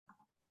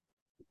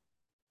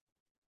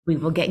We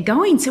will get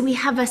going. So we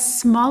have a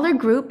smaller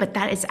group, but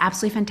that is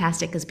absolutely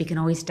fantastic because we can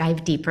always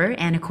dive deeper.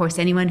 And of course,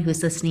 anyone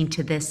who's listening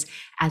to this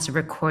as a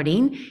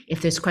recording,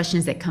 if there's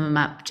questions that come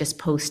up, just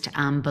post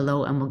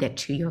below and we'll get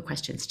to your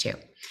questions too.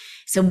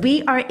 So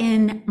we are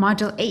in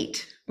module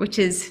 8, which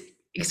is,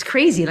 it's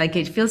crazy. Like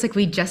it feels like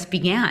we just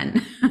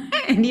began.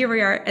 And here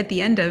we are at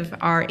the end of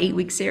our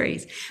 8-week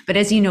series. But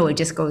as you know, it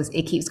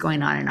keeps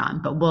going on and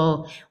on. But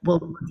we'll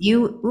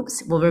review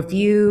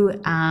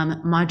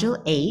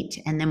module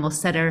 8, and then we'll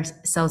set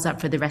ourselves up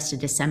for the rest of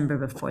December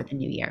before the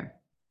new year.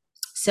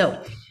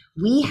 So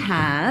we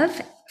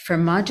have, for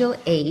module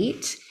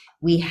 8,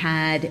 we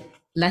had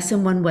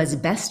lesson 1 was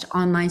best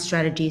online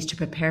strategies to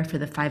prepare for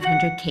the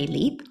 500K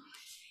leap.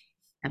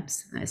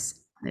 Oops,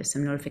 there's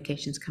some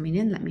notifications coming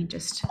in. Let me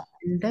just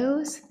end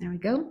those. There we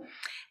go.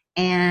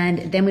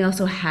 And then we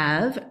also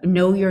have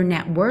know your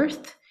net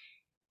worth,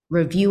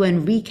 review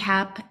and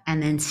recap,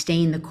 and then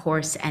staying the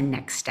course and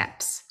next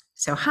steps.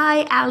 So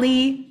hi,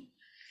 Ali.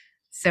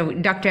 So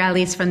Dr.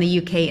 Ali is from the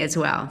UK as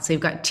well. So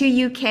you've got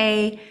 2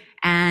 UK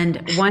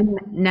and 1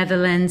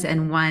 Netherlands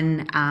and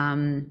 1,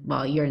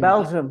 well, you're in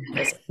Belgium.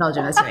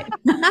 Belgium, that's right.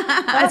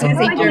 I was going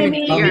to say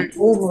Germany. I'm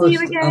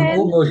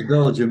almost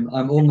Belgium.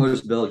 I'm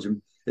almost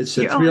Belgium. It's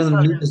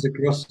 300 meters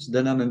across,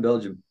 then I'm in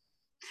Belgium.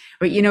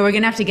 But you know, we're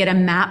going to have to get a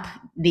map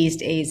these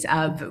days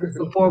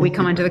before we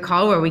come onto the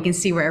call where we can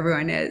see where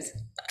everyone is.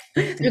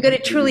 So we've got a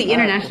truly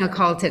international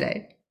call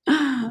today.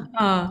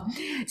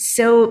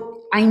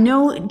 So I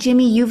know,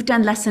 Jimmy, you've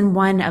done lesson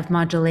 1 of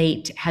module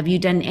 8. Have you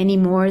done any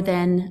more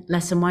than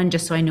lesson 1,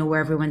 just so I know where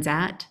everyone's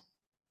at?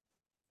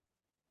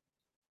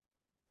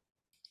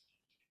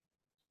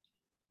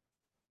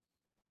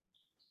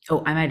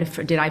 Oh,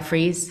 did I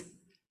freeze?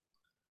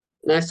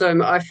 No,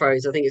 sorry, I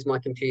froze. I think it's my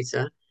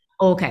computer.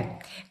 Okay.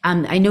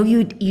 I know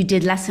you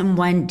did lesson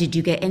 1. Did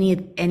you get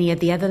any of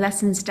the other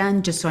lessons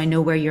done, just so I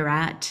know where you're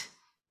at?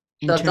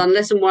 So I've done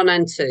lesson 1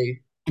 and 2.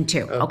 And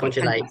 2. Okay.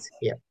 Module 8.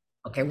 Yeah.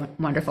 Okay,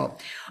 wonderful.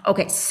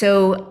 Okay,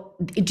 so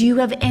do you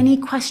have any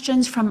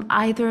questions from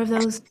either of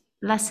those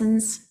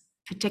lessons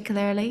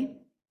particularly?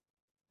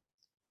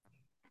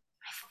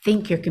 I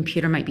think your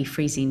computer might be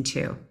freezing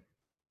too.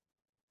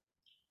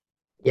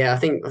 Yeah, I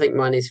think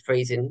mine is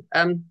freezing.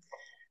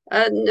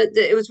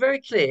 It was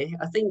very clear.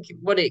 I think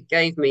what it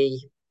gave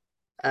me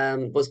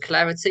was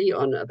clarity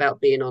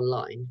about being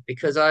online,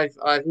 because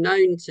I've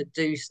known to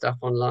do stuff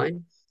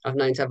online. I've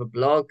known to have a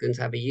blog and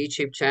to have a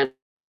YouTube channel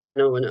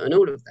and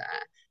all of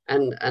that.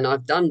 And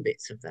I've done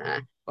bits of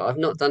that, but I've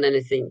not done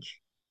anything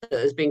that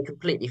has been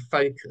completely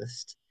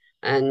focused.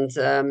 And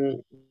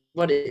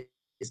what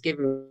it's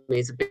given me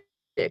is a bit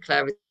of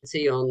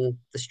clarity on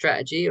the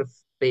strategy of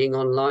being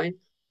online.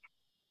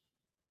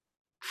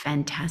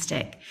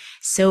 Fantastic.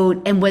 So,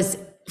 and was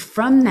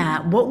from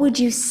that, what would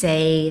you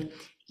say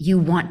you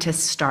want to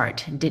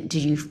start? Do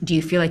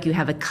you feel like you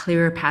have a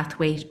clearer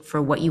pathway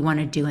for what you want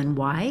to do and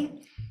why?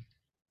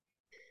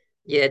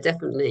 Yeah,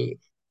 definitely.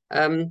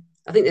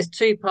 I think there's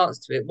 2 parts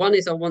to it. One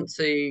is I want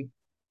to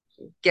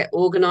get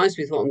organized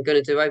with what I'm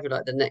going to do over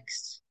like the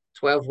next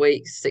 12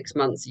 weeks, 6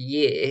 months, a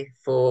year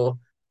for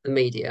the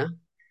media.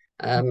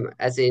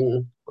 As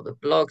in what the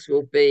blogs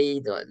will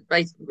be,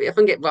 basically, if I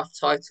can get rough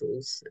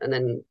titles and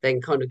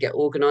then kind of get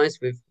organized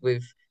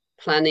with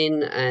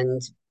planning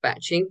and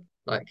batching,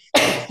 like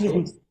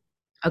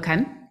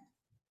Okay.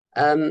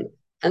 And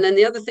then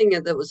the other thing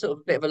that was sort of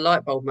a bit of a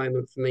light bulb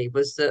moment for me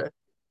was that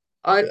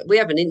we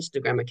have an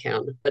Instagram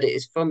account, but it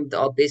is from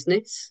our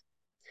business,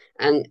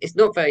 and it's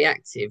not very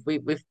active.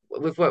 We've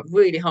worked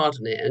really hard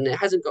on it, and it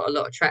hasn't got a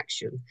lot of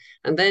traction.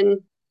 And then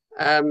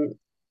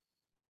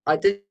I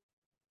didn't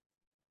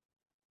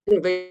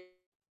really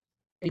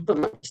put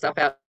much stuff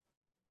out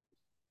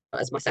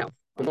as myself.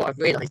 And what I've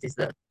realised is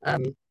that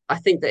I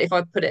think that if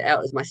I put it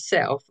out as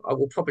myself, I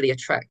will probably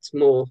attract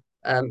more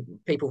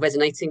people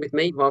resonating with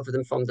me rather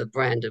than from the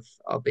brand of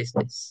our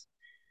business.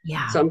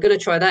 Yeah. So I'm going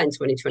to try that in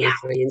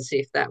 2023 and see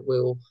if that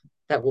will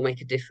make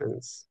a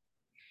difference.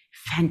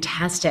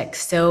 Fantastic.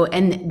 So,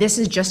 and this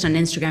is just on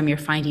Instagram, you're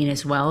finding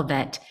as well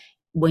that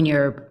when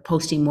you're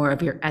posting more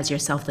of as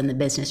yourself than the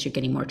business, you're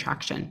getting more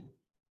traction.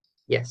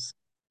 Yes.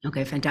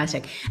 Okay,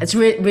 fantastic. It's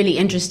really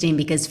interesting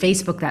because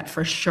Facebook, that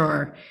for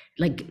sure,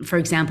 like, for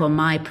example,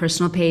 my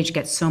personal page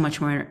gets so much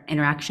more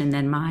interaction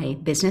than my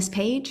business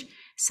page.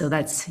 So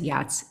that's,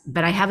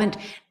 but I haven't,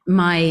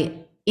 my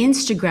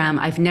Instagram,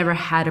 I've never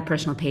had a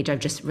personal page. I've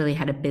just really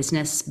had a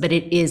business, but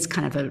it is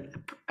kind of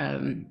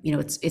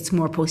it's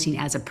more posting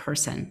as a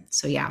person.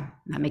 So yeah,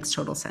 that makes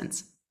total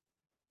sense.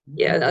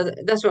 Yeah,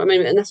 that's what I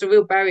mean. And that's a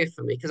real barrier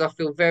for me because I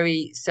feel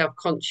very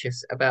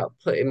self-conscious about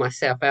putting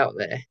myself out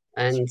there.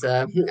 And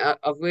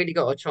I've really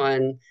got to try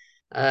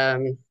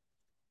and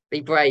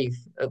be brave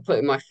at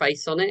putting my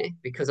face on it,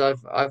 because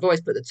I've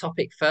always put the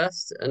topic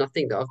first. And I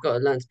think that I've got to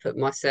learn to put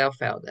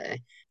myself out there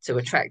to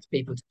attract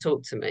people to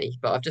talk to me.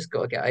 But I've just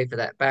got to get over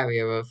that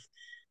barrier of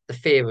the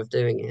fear of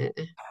doing it.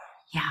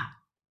 Yeah.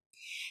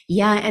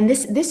 Yeah. And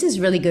this is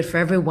really good for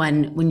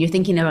everyone when you're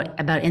thinking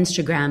about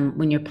Instagram,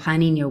 when you're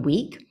planning your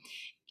week.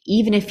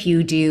 even if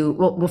you do,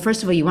 well,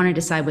 first of all, you want to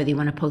decide whether you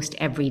want to post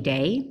every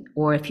day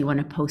or if you want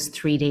to post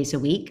 3 days a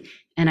week.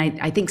 And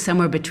I think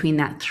somewhere between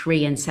that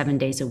 3 and 7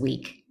 days a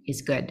week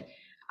is good,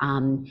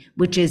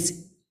 which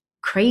is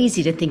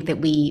crazy to think that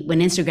when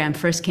Instagram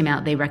first came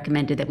out, they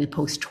recommended that we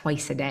post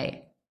twice a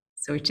day.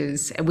 So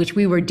which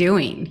we were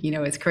doing,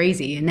 it's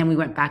crazy. And then we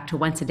went back to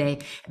once a day.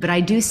 But I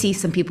do see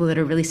some people that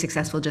are really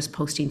successful just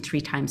posting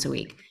 3 times a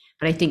week.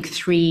 But I think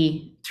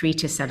 3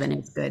 to 7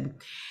 is good.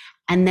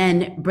 And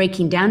then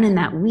breaking down in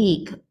that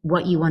week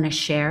what you want to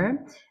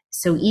share.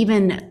 So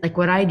even like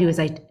what I do is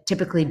I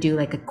typically do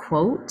like a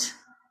quote.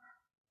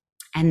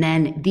 And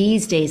then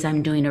these days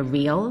I'm doing a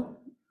reel.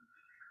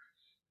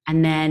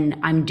 And then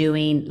I'm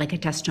doing like a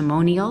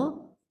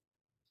testimonial.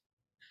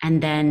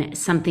 And then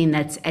something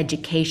that's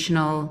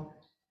educational,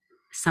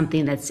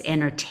 something that's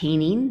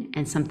entertaining,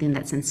 and something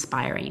that's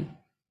inspiring.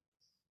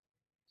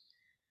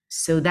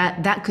 So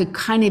that could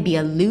kind of be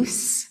a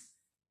loose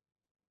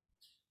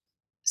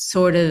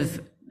sort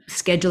of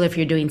schedule if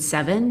you're doing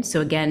 7.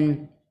 So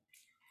again,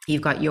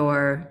 you've got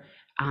your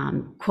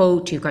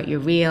quote, you've got your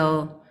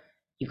reel,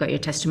 you've got your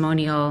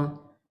testimonial,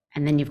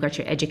 and then you've got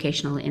your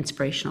educational,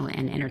 inspirational,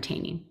 and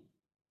entertaining.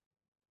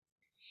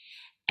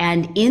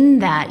 And in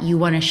that, you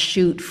want to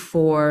shoot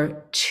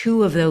for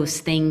 2 of those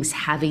things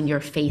having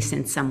your face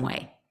in some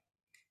way.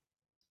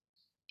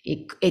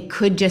 It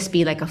could just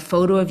be like a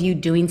photo of you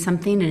doing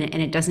something,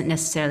 and it doesn't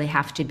necessarily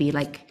have to be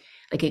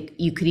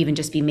you could even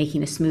just be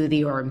making a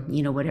smoothie or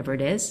whatever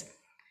it is,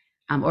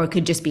 or it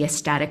could just be a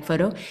static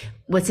photo.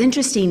 What's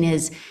interesting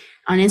is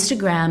on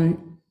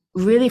Instagram,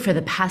 really for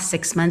the past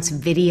 6 months,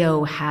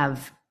 video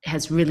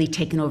has really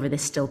taken over the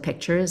still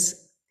pictures.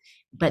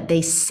 But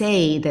they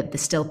say that the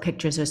still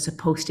pictures are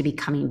supposed to be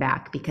coming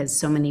back because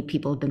so many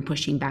people have been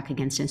pushing back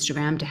against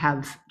Instagram to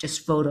have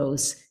just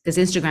photos, because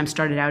Instagram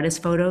started out as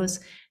photos,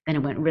 then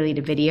it went really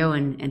to video,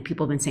 and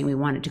people have been saying we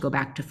want it to go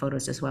back to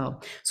photos as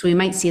well. So we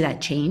might see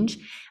that change.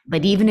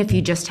 But even if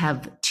you just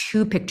have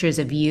 2 pictures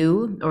of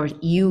you or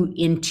you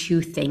in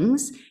 2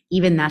 things,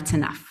 even that's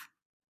enough.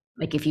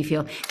 Like if you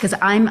feel, because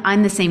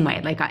I'm the same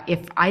way. Like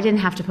if I didn't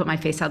have to put my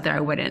face out there,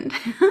 I wouldn't.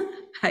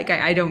 Like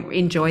I don't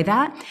enjoy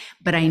that,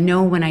 but I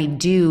know when I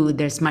do,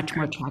 there's much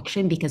more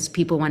traction because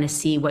people want to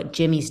see what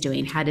Jimmy's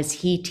doing. How does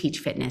he teach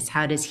fitness?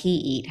 How does he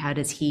eat? How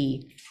does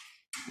he?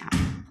 Yeah.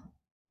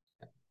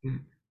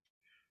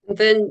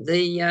 Then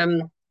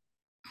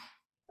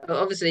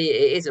obviously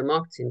it is a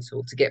marketing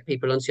tool to get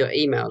people onto your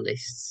email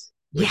lists,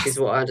 which is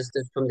what I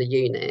understood from the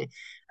unit.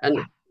 And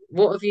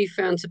what have you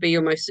found to be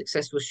your most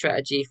successful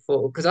strategy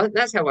for? Because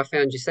that's how I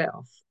found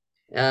yourself.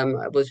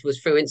 Was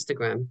through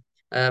Instagram.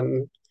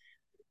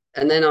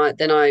 And then I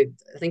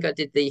think I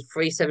did the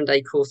free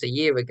 7-day course a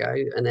year ago,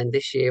 and then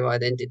this year I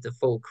then did the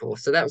full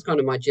course. So that was kind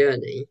of my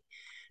journey.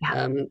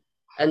 Yeah.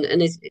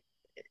 And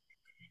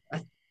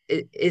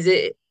is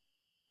it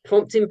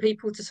prompting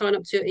people to sign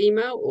up to your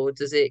email, or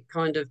does it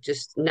kind of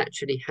just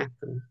naturally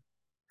happen?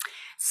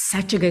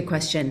 Such a good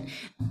question.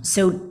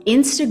 So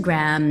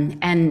Instagram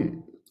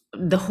and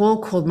the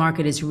whole cold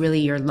market is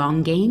really your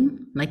long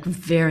game, like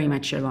very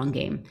much your long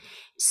game.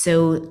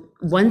 So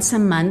once a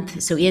month,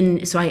 so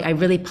I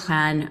really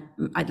plan,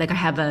 like I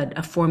have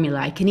a formula.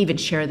 I can even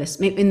share this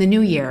in the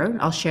new year.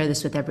 I'll share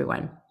this with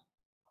everyone,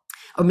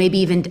 or maybe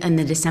even in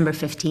the December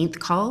 15th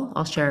call,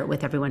 I'll share it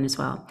with everyone as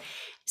well.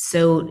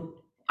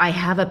 So I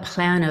have a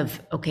plan of,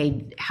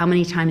 okay, how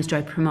many times do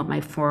I promote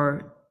my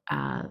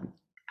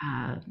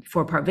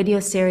 4-part video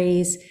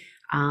series?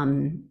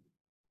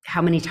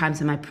 How many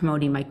times am I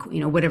promoting my,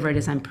 whatever it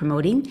is I'm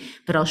promoting,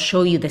 but I'll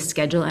show you the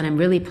schedule, and I'm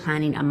really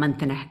planning a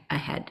month and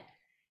ahead.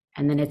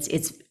 And then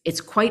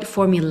it's quite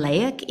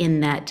formulaic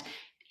in that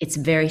it's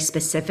very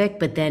specific,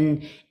 but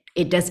then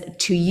it does,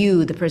 to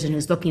you, the person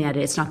who's looking at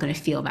it, it's not going to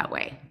feel that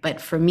way.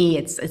 But for me,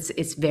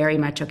 it's very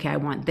much, okay, I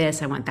want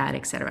this, I want that,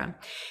 etc.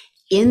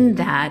 In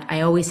that, I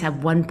always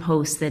have one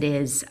post that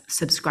is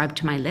subscribe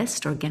to my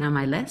list or get on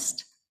my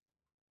list.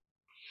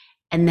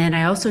 And then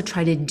I also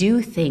try to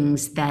do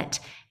things that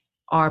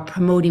are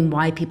promoting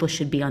why people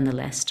should be on the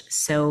list.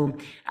 So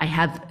I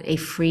have a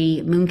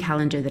free moon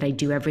calendar that I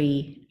do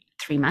every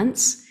 3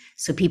 months.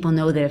 So people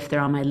know that if they're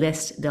on my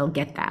list, they'll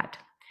get that.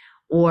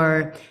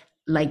 Or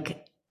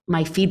like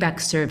my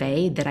feedback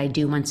survey that I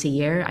do once a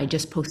year, I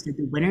just posted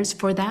the winners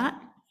for that.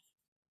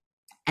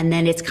 And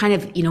then it's kind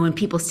of, when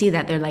people see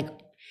that, they're like,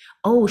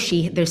 oh,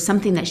 there's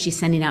something that she's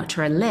sending out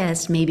to her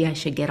list, maybe I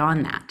should get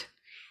on that.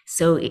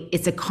 So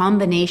it's a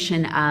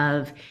combination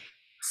of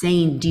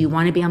saying, do you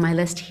want to be on my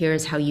list?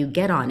 Here's how you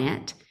get on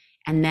it.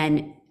 And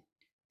then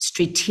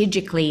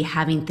strategically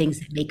having things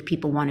that make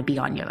people want to be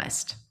on your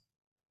list.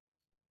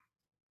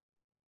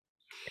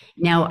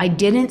 Now, I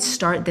didn't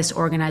start this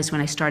organized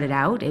when I started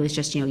out. It was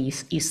just,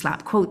 you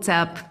slap quotes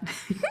up.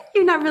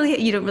 You don't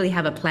really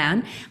have a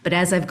plan. But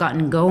as I've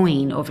gotten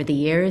going over the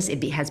years,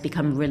 it has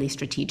become really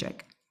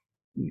strategic.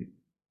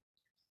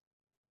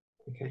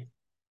 Okay.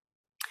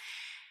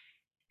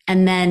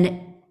 And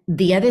then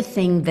The other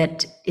thing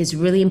that is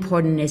really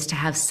important is to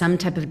have some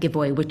type of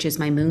giveaway, which is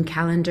my moon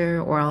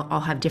calendar, or I'll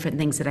have different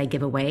things that I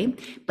give away,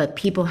 but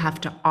people have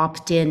to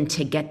opt in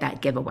to get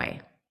that giveaway.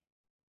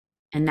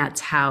 And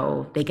that's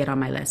how they get on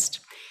my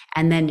list.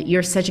 And then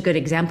you're such a good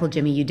example,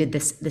 Jimmy. You did the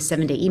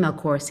 7-day email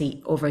course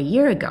over a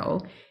year ago,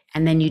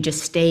 and then you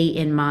just stay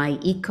in my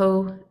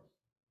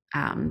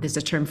there's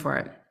a term for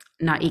it,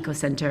 not eco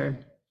center,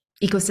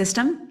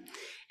 ecosystem.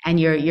 And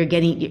you're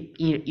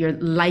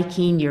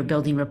liking, you're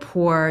building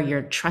rapport,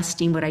 you're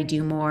trusting what I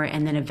do more,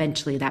 and then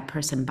eventually that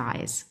person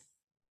buys.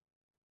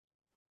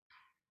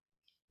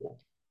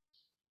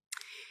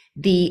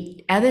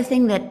 The other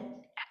thing that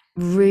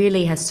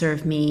really has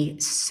served me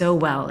so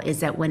well is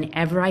that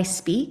whenever I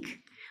speak,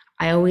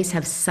 I always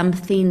have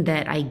something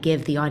that I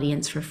give the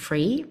audience for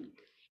free.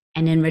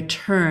 And in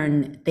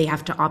return, they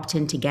have to opt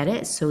in to get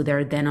it. So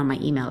they're then on my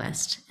email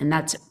list. And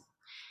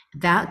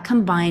that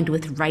combined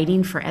with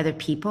writing for other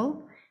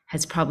people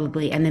has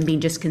probably, and then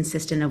being just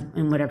consistent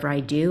in whatever I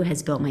do,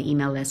 has built my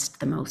email list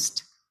the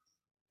most.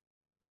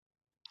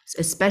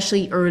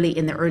 Especially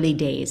in the early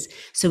days.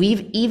 So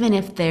even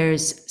if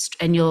there's,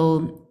 and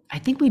I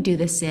think we do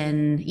this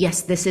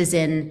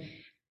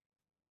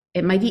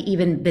it might be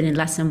even been in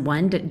lesson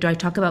 1. Do I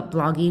talk about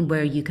blogging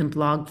where you can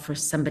blog for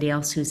somebody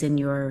else who's in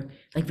your,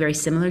 like very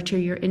similar to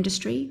your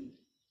industry?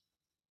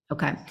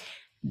 Okay.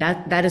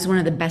 That is one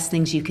of the best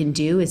things you can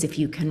do, is if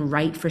you can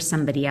write for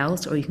somebody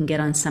else, or you can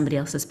get on somebody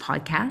else's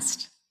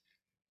podcast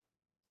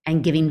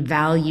and giving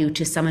value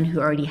to someone who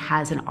already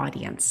has an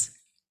audience.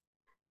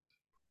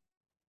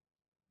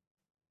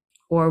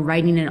 Or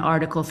writing an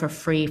article for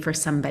free for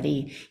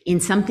somebody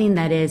in something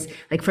that is,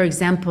 like, for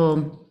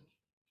example,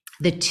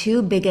 the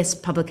 2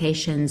 biggest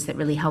publications that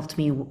really helped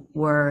me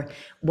were,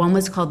 one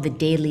was called The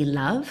Daily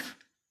Love,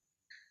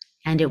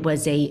 and it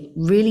was a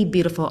really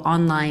beautiful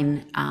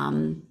online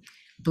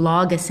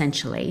blog,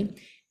 essentially,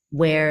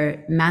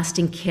 where Mast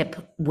and Kip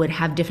would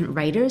have different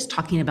writers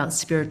talking about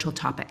spiritual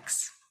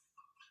topics.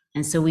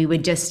 And so we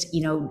would just,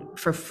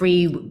 for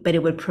free, but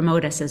it would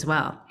promote us as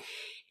well.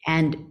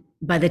 And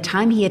by the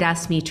time he had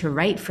asked me to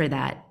write for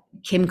that,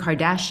 Kim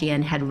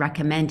Kardashian had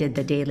recommended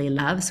The Daily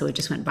Love, so it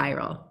just went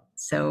viral.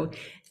 So,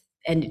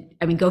 and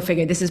I mean, go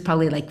figure, this is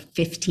probably like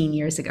 15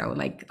 years ago,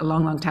 like a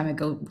long, long time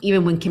ago,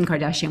 even when Kim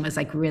Kardashian was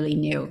like really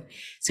new.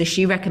 So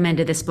she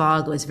recommended this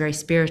blog. It was very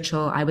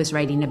spiritual. I was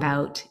writing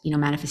about,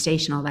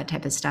 manifestation, all that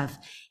type of stuff.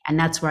 And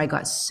that's where I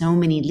got so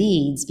many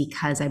leads,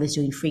 because I was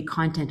doing free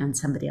content on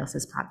somebody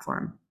else's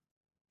platform.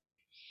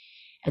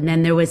 And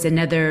then there was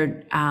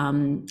another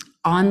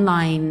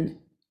online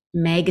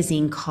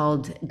magazine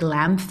called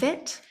Glam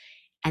Fit.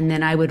 And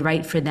then I would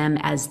write for them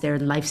as their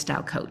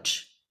lifestyle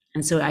coach.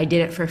 And so I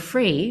did it for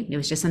free. It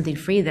was just something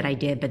free that I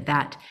did, but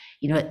that,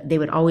 they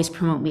would always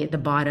promote me at the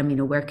bottom,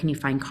 where can you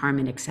find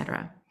Carmen,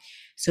 etc.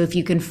 So if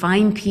you can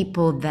find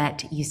people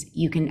that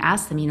you can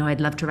ask them,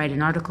 I'd love to write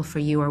an article for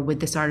you, or would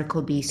this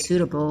article be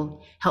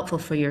suitable, helpful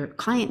for your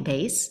client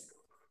base,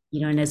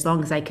 and as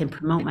long as I can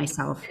promote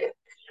myself.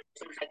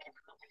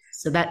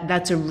 So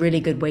that's a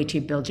really good way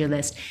to build your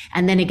list.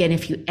 And then again,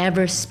 if you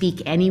ever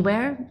speak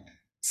anywhere,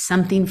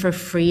 something for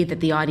free that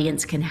the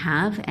audience can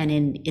have, and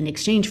in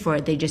exchange for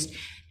it,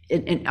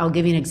 and I'll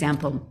give you an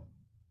example.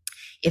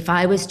 If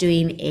I was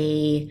doing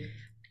a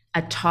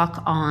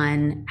talk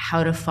on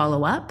how to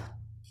follow up,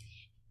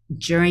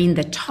 during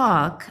the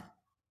talk,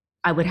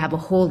 I would have a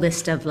whole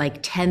list of like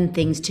 10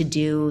 things to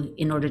do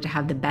in order to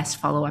have the best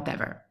follow-up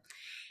ever.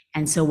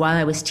 And so while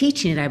I was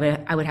teaching it, I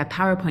would have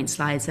PowerPoint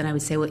slides, and I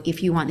would say, well,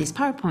 if you want these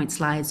PowerPoint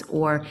slides,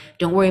 or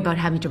don't worry about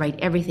having to write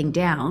everything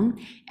down,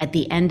 at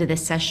the end of the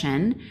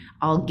session,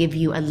 I'll give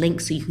you a link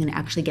so you can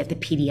actually get the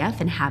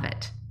PDF and have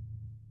it.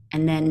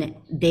 And then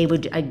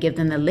I'd give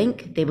them the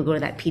link, they would go to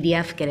that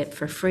PDF, get it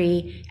for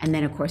free, and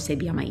then of course they'd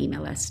be on my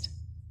email list.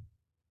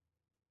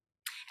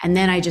 And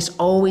then I just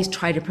always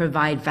try to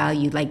provide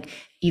value. Like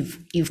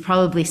you've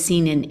probably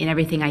seen in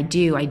everything I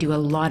do a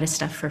lot of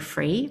stuff for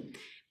free,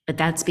 but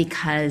that's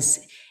because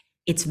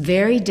it's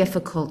very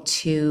difficult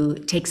to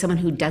take someone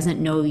who doesn't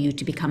know you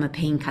to become a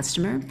paying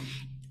customer.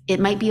 It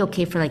might be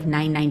okay for like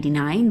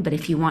 $9.99, but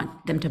if you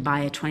want them to buy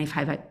a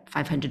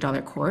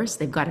 $2,500 course,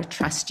 they've got to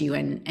trust you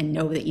and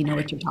know that you know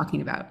what you're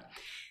talking about.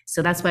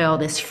 So that's why all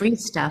this free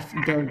stuff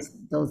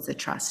builds the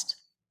trust.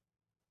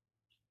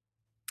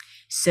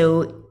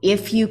 So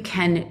if you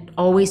can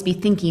always be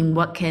thinking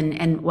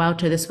and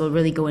Walter, this will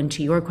really go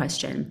into your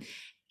question,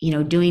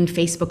 doing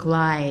Facebook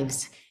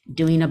Lives,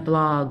 doing a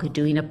blog,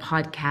 doing a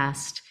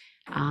podcast,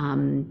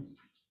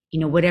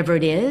 whatever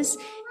it is,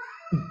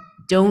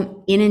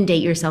 don't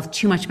inundate yourself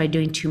too much by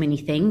doing too many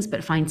things,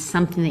 but find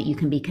something that you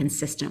can be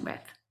consistent with.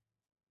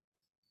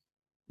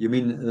 You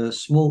mean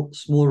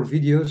smaller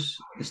videos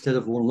instead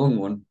of one long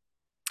one?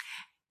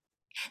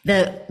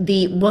 Even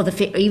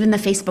the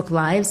Facebook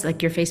Lives,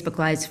 like your Facebook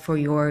Lives for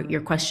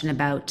your question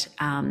about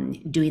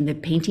doing the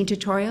painting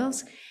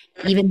tutorials,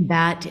 even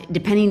that,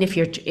 depending if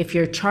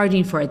you're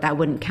charging for it, that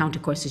wouldn't count,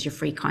 of course, as your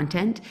free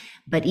content.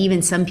 But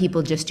even some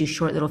people just do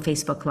short little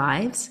Facebook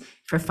Lives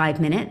for 5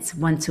 minutes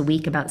once a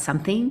week about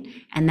something,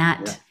 and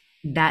that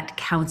that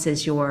counts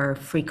as your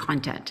free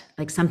content,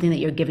 like something that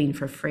you're giving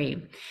for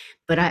free.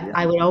 But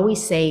I would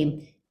always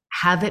say,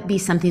 have it be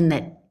something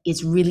that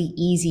is really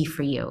easy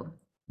for you,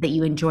 that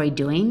you enjoy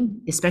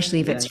doing, especially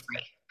if it's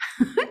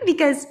free.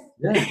 Because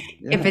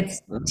if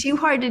it's too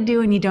hard to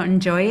do and you don't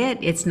enjoy it,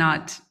 it's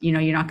not,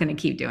 you're not going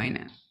to keep doing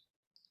it.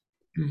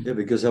 Yeah,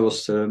 because I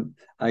was,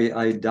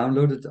 I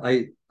downloaded,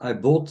 I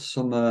bought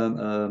some,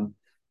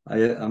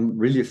 I'm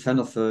really a fan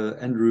of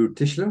Andrew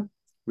Tischler,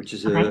 which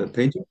is a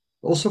painter,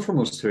 also from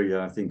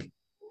Australia, I think.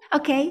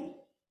 Okay.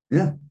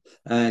 Yeah,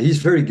 he's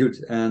very good,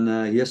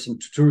 and he has some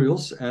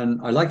tutorials,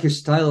 and I like his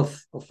style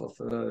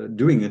of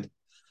doing it.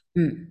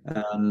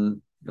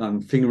 And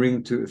I'm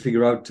figuring to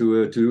figure out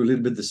to do a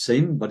little bit the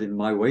same, but in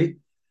my way,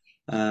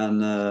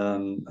 and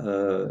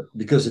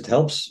because it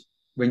helps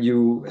when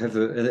you have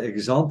an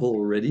example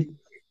already,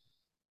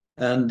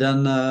 and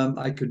then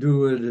I could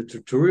do the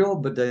tutorial.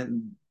 But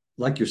then,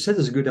 like you said,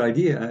 it's a good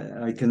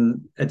idea. I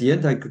can at the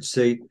end I could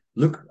say,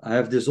 look, I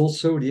have this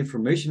also, the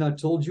information I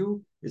told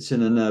you. It's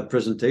in a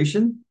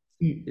presentation.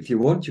 If you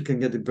want, you can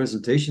get the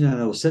presentation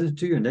and I'll send it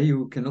to you, and then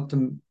you can opt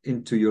them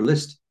into your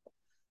list.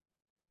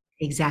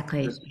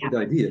 Exactly. That's a good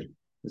idea.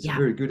 It's a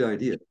very good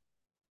idea.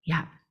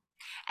 Yeah.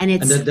 And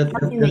it's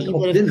something that you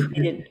would have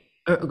created.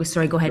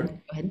 Sorry, go ahead. Go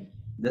ahead.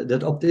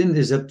 That opt-in,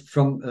 is that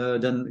from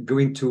then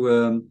going to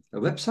a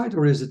website,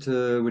 or is it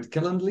with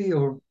Calendly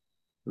or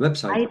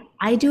website?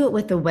 I do it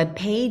with a web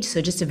page,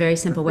 so just a very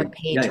simple web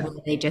page where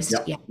they just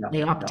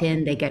they opt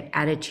in, they get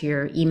added to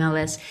your email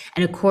list.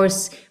 And of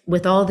course,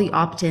 with all the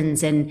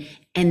opt-ins and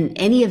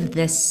any of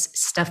this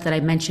stuff that I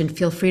mentioned,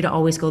 feel free to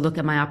always go look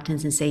at my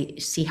opt-ins and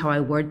see how I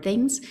word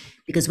things,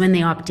 because when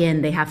they opt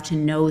in, they have to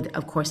know,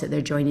 of course, that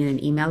they're joining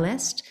an email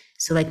list.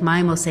 So like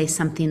mine will say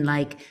something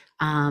like,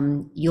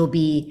 you'll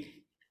be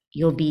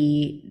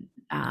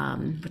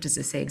what does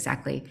it say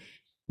exactly?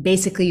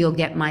 Basically, you'll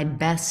get my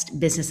best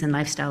business and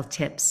lifestyle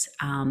tips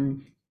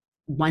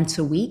once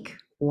a week,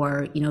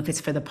 or if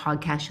it's for the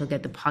podcast, you'll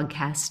get the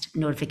podcast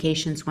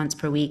notifications once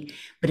per week.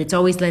 But it's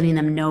always letting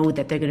them know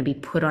that they're going to be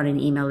put on an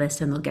email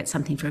list and they'll get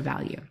something for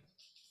value.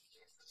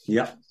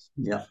 Yeah.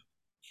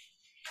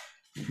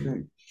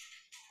 Okay.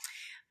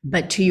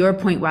 But to your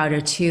point,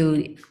 Wouter,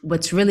 too,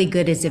 what's really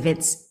good is if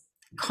it's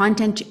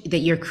content that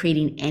you're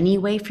creating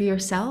anyway for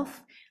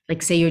yourself,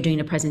 like say you're doing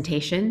a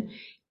presentation,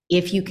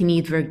 if you can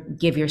either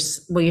give your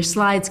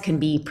slides can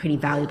be pretty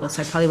valuable.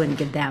 So I probably wouldn't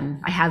give them.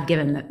 I have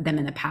given them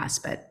in the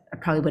past, but I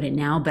probably wouldn't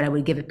now, but I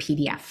would give a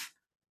PDF.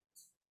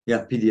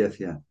 Yeah, PDF.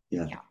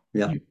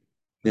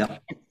 Yeah.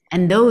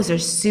 And those are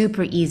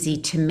super easy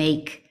to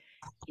make,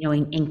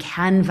 in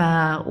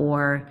Canva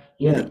or.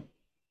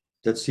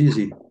 That's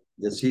easy.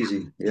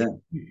 Yeah.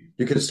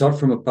 You can start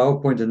from a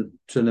PowerPoint and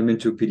turn them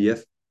into a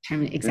PDF.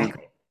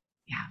 Exactly.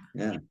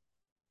 Yeah.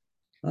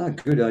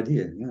 Good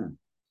idea. Yeah.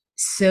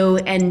 So,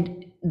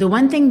 and the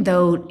one thing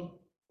though,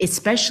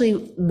 especially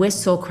with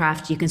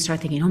Soulcraft, you can start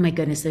thinking, oh my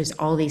goodness, there's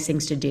all these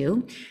things to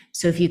do.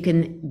 So if you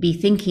can be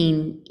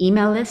thinking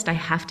email list, I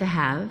have to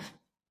have.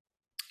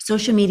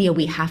 Social media,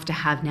 we have to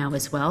have now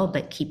as well,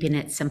 but keeping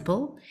it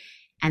simple.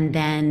 And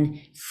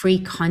then free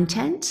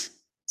content.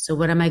 So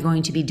what am I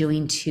going to be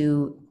doing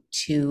to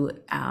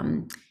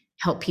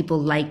help people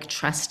like,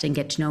 trust, and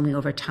get to know me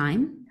over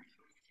time?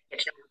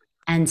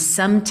 And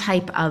some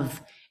type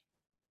of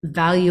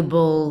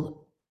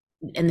valuable,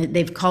 and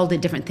they've called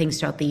it different things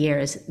throughout the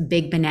years,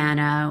 big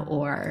banana,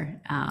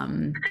 or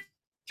trying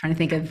to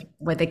think of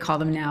what they call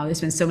them now.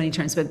 There's been so many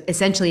terms, but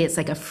essentially it's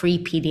like a free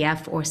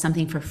PDF or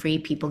something for free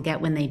people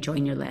get when they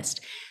join your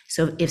list.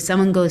 So if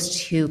someone goes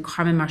to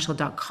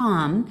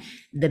carmenmarshall.com,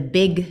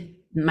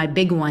 my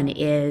big one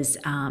is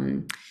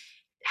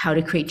how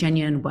to create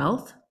genuine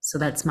wealth. So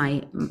that's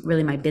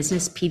really my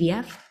business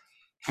PDF.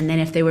 And then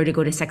if they were to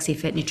go to Sexy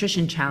Fit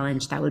Nutrition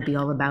Challenge, that would be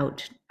all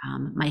about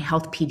my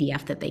health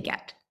PDF that they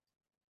get.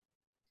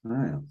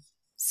 Wow.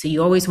 So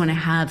you always want to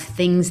have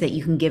things that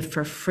you can give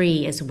for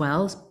free as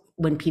well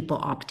when people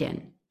opt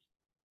in.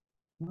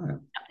 Wow.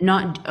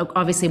 Not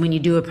obviously when you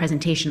do a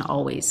presentation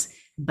always,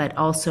 but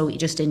also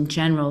just in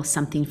general,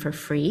 something for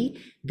free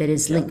that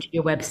is linked to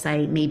your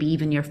website, maybe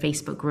even your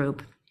Facebook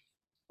group.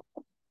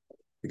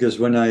 Because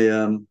when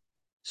I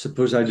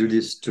suppose I do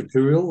this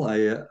tutorial,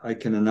 I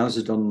can announce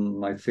it on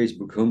my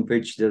Facebook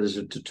homepage. There is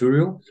a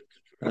tutorial.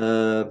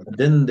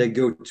 Then they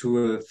go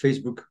to a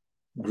Facebook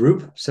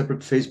group, separate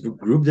Facebook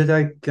group that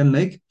I can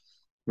make,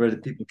 where the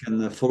people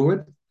can follow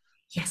it.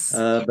 Yes.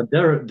 But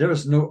there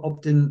is no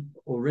opt-in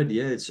already.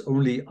 It's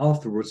only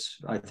afterwards,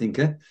 I think.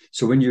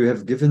 So when you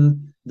have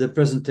given the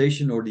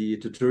presentation or the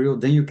tutorial,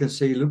 then you can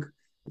say, look,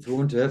 if you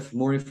want to have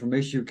more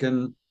information,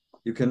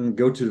 you can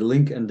go to the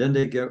link, and then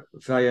they go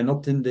via an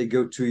opt-in. They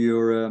go to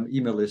your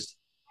email list.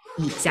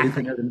 Exactly. You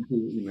can add them to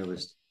your email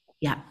list.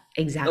 Yeah,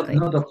 exactly.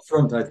 Not up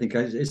front, I think.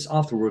 It's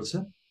afterwards.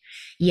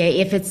 Yeah,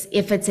 if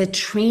it's a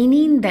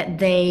training that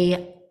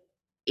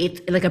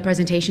if like a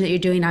presentation that you're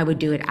doing, I would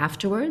do it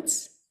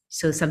afterwards.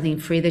 So something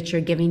free that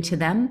you're giving to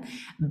them.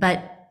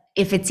 But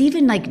if it's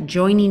even like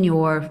joining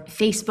your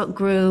Facebook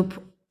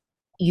group,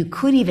 you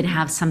could even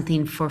have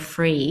something for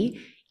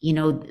free.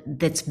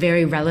 that's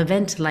very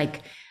relevant,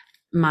 like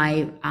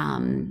my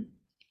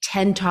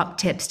 10 top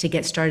tips to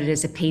get started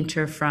as a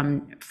painter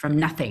from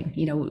nothing,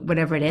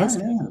 whatever it is.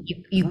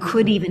 You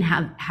could even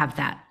have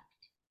that.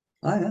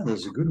 Yeah,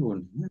 that's a good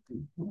one.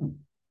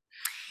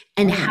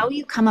 And how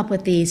you come up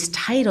with these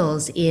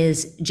titles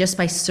is just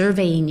by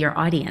surveying your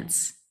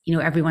audience,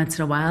 every once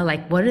in a while,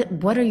 like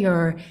what are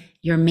your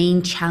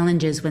main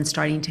challenges when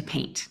starting to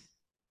paint?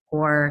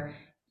 Or,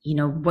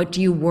 what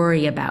do you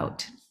worry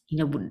about?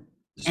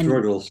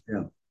 Struggles,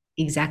 yeah.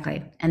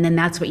 Exactly. And then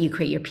that's what you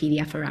create your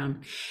PDF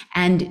around.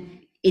 And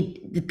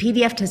the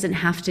PDF doesn't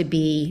have to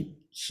be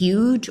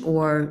huge,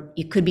 or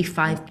it could be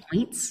 5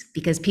 points,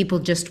 because people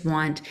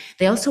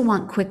they also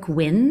want quick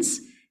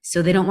wins.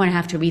 So they don't want to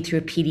have to read through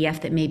a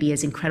PDF that maybe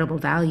is incredible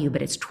value,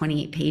 but it's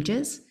 28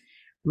 pages.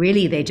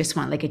 Really, they just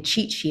want like a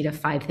cheat sheet of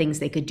 5 things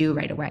they could do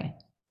right away.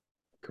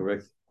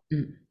 Correct.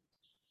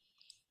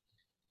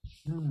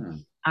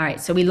 All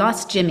right, so we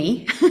lost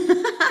Jimmy.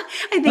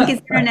 I think his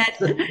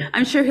internet,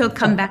 I'm sure he'll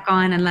come back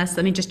on, unless,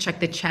 let me just check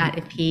the chat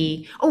if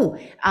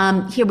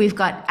here we've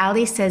got,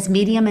 Ali says,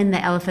 Medium and the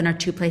Elephant are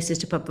 2 places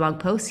to put blog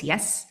posts.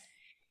 Yes.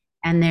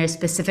 And there's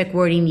specific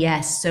wording.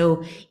 Yes.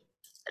 So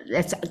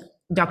that's,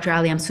 Dr.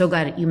 Ali, I'm so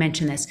glad you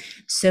mentioned this.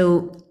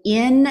 So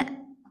in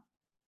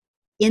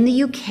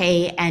the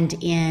UK and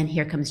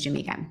here comes Jimmy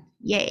again.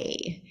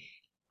 Yay.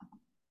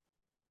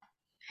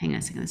 Hang on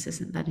a second, this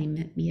isn't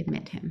letting me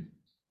admit him.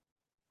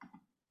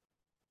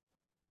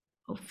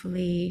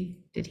 Hopefully,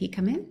 did he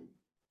come in?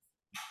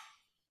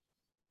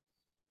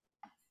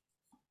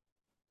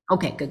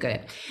 Okay, good.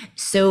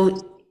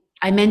 So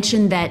I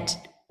mentioned that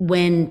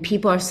when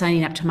people are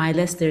signing up to my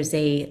list, there's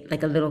a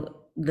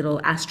little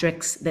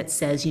asterisk that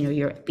says,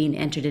 you're being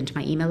entered into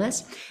my email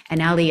list.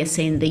 And Ali is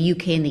saying the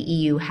UK and the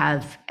EU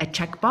have a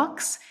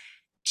checkbox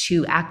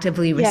to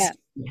actively receive.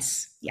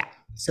 Yes. Yeah.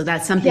 So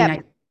that's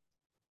something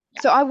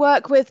So I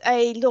work with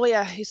a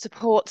lawyer who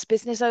supports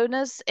business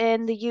owners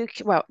in the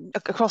UK, well,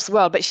 across the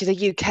world, but she's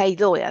a UK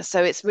lawyer.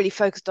 So it's really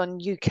focused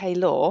on UK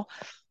law.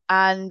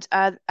 And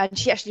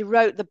she actually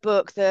wrote the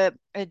book, the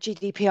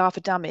GDPR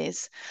for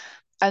Dummies.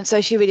 And so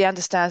she really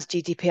understands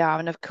GDPR.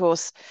 And of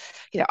course,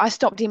 I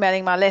stopped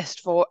emailing my list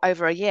for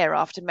over a year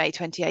after May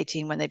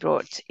 2018 when they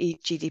brought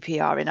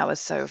GDPR in. I was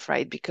so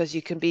afraid, because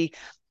you can be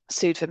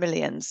sued for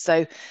millions.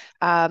 So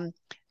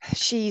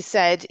she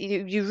said,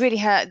 you really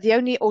have the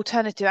only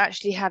alternative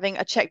actually having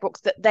a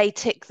checkbox that they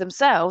tick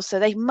themselves. So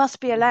they must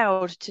be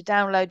allowed to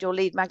download your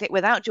lead magnet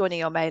without joining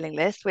your mailing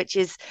list, which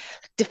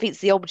defeats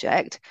the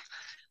object.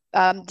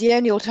 The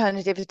only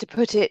alternative is to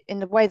put it in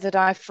the way that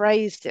I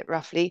phrased it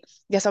roughly.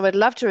 Yes, I would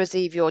love to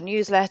receive your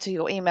newsletter,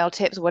 your email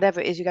tips,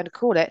 whatever it is you're going to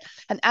call it.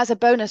 And as a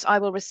bonus, I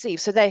will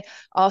receive. So they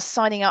are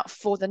signing up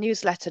for the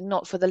newsletter,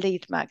 not for the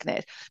lead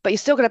magnet. But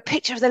you've still got a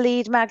picture of the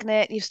lead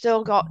magnet. You've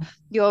still got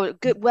your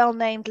good,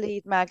 well-named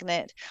lead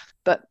magnet.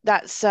 But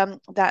that's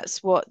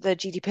what the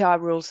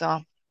GDPR rules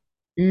are.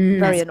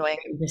 Very annoying.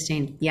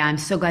 Interesting. Yeah, I'm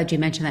so glad you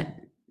mentioned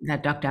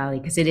that, Dr. Ali,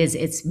 because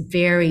it's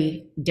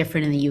very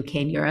different in the UK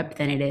and Europe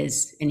than it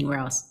is anywhere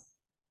else.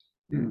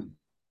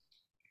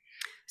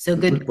 So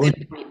good point.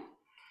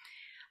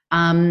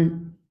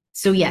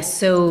 So yes,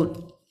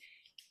 so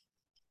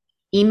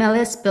email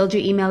list, build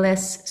your email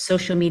list,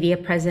 social media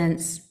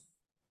presence,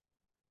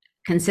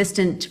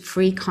 consistent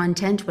free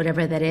content,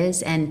 whatever that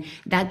is. And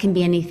that can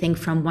be anything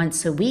from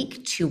once a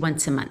week to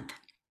once a month.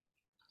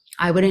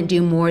 I wouldn't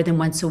do more than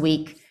once a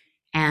week,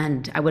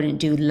 and I wouldn't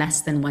do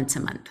less than once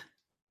a month.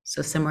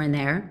 So somewhere in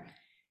there,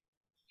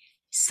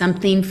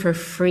 something for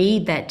free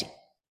that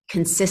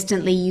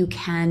consistently you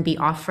can be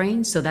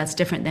offering. So that's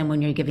different than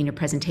when you're giving a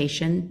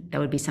presentation. That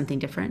would be something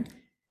different.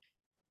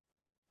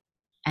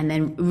 And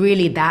then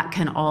really that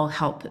can all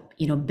help,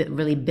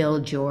 really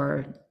build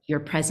your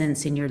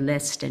presence in your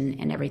list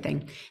and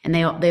everything. And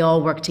they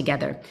all work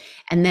together.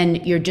 And then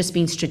you're just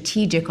being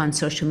strategic on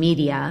social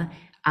media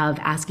of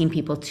asking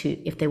people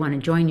if they want to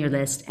join your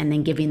list, and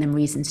then giving them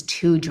reasons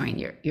to join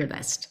your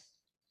list.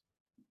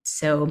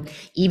 So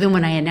even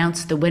when I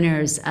announced the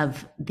winners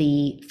of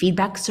the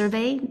feedback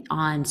survey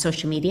on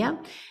social media,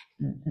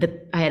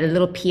 I had a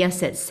little PS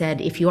that said,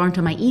 if you aren't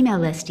on my email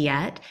list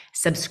yet,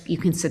 you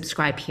can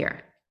subscribe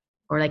here.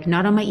 Or like,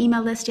 not on my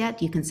email list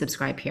yet, you can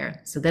subscribe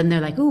here. So then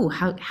they're like, ooh,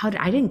 how did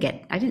I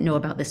didn't know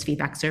about this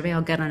feedback survey.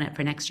 I'll get on it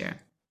for next year.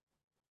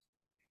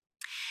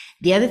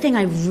 The other thing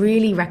I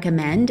really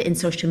recommend in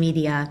social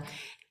media,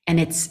 and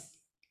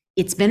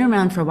it's been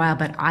around for a while,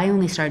 but I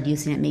only started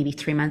using it maybe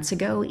 3 months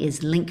ago, is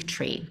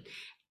Linktree.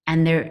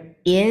 And there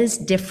is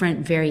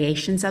different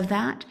variations of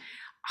that.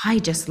 I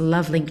just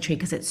love Linktree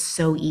because it's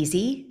so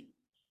easy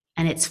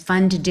and it's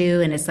fun to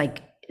do. And it's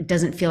like, it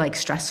doesn't feel like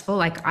stressful.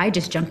 Like I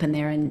just jump in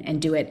there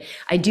and do it.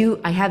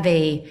 I have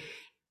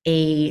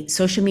a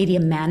social media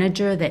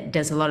manager that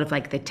does a lot of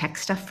like the tech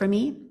stuff for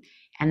me.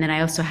 And then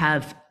I also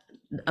have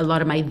a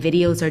lot of my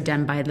videos are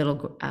done by a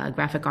little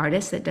graphic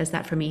artist that does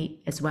that for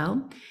me as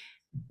well.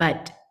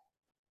 But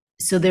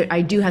so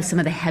I do have some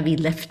of the heavy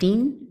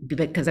lifting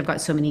because I've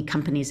got so many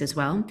companies as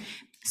well.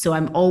 So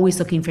I'm always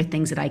looking for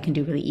things that I can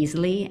do really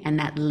easily. And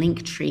that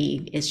link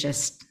tree is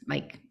just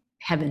like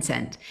heaven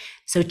sent.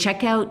 So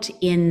check out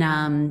in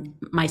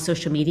my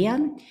social media,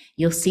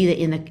 you'll see that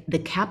in the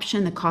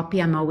caption, the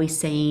copy, I'm always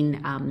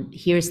saying,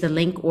 here's the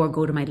link or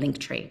go to my link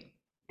tree.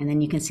 And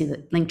then you can see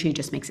the link tree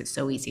just makes it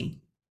so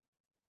easy.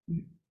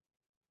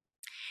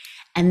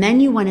 And then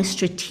you want to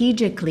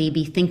strategically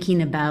be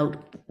thinking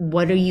about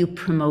what are you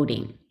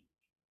promoting?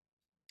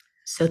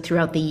 So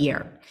throughout the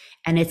year.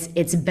 And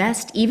it's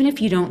best, even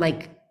if you don't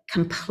like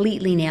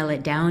completely nail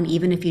it down,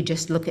 even if you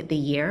just look at the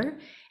year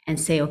and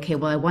say, okay,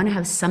 well, I want to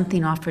have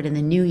something offered in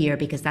the new year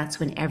because that's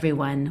when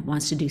everyone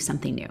wants to do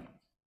something new.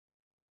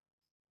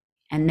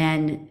 And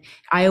then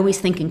I always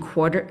think in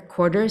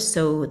quarters.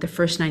 So the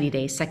first 90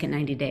 days, second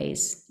 90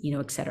 days,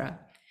 et cetera.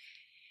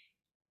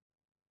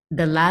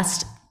 The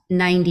last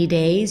 90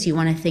 days, you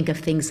want to think of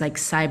things like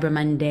Cyber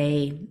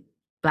Monday,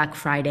 Black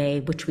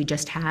Friday, which we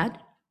just had.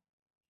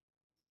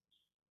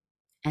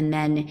 And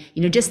then,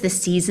 just the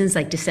seasons,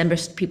 like December,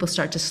 people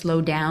start to slow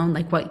down.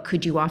 Like, what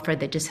could you offer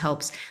that just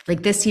helps?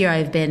 Like this year,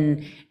 I've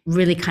been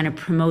really kind of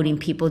promoting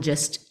people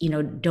just,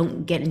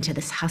 don't get into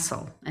this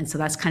hustle. And so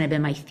that's kind of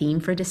been my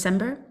theme for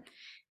December.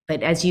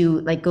 But as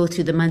you like go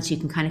through the months, you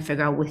can kind of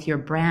figure out with your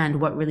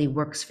brand what really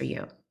works for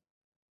you.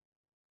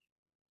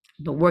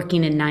 But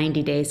working in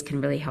 90 days can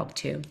really help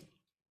too.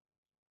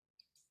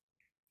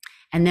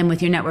 And then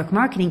with your network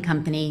marketing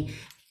company,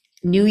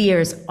 New Year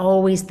is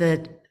always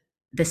the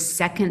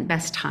second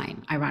best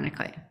time,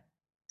 ironically.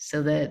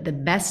 So the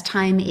best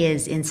time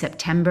is in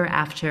September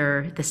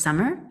after the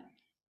summer,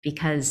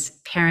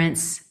 because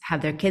parents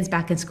have their kids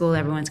back in school,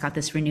 everyone's got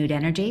this renewed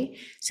energy.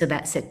 So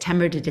that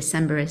September to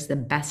December is the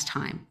best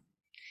time.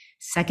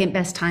 Second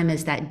best time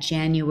is that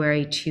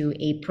January to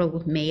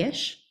April,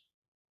 May-ish.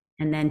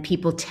 And then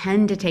people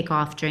tend to take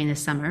off during the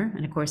summer.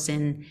 And of course,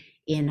 in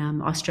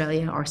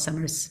Australia, our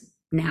summer's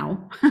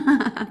now.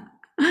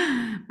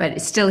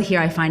 But still here,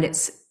 I find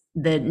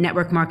the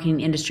network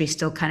marketing industry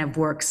still kind of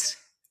works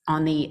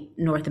on the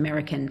North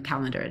American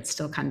calendar. It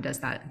still kind of does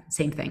that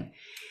same thing.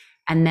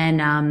 And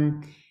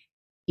then,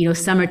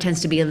 summer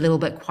tends to be a little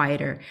bit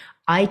quieter.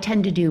 I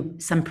tend to do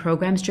some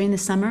programs during the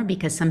summer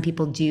because some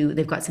people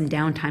they've got some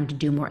downtime to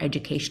do more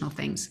educational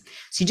things.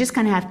 So you just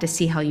kind of have to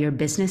see how your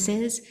business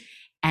is.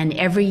 And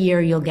every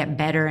year you'll get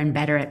better and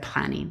better at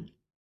planning.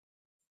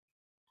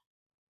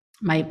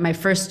 My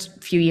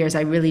first few years,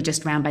 I really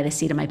just ran by the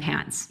seat of my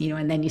pants,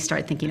 and then you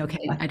start thinking, okay,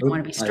 I don't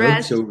want to be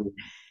stressed. I hope so.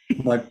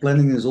 My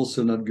planning is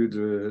also not good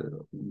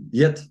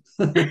yet.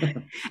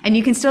 And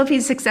you can still be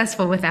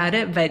successful without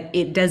it, but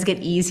it does get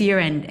easier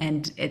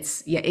and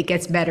it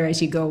gets better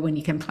as you go when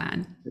you can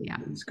plan. Yeah.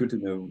 It's good to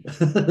know.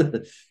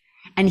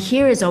 And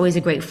here is always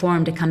a great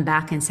forum to come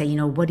back and say,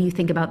 what do you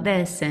think about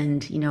this?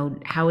 And,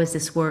 how has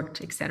this worked,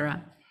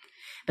 etc.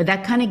 But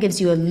that kind of gives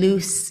you a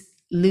loose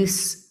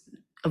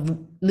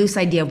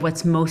idea of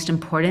what's most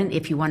important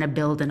if you want to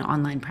build an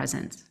online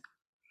presence.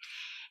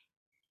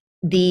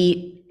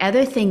 The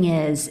other thing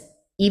is,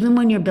 even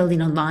when you're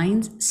building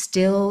online,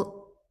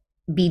 still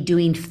be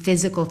doing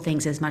physical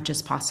things as much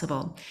as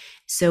possible.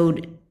 So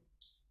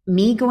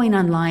me going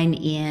online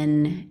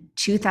in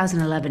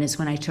 2011 is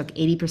when I took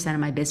 80%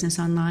 of my business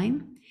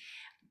online,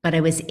 but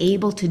I was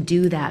able to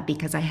do that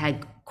because I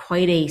had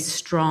quite a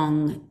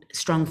strong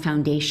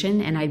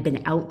foundation and I'd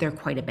been out there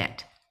quite a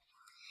bit.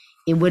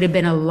 It would have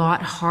been a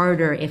lot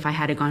harder if I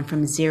had gone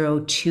from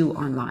 0 to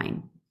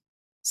online.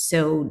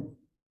 So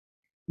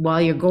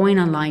while you're going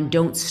online,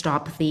 don't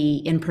stop the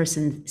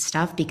in-person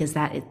stuff because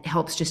it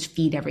helps just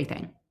feed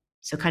everything.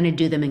 So kind of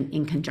do them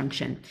in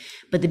conjunction.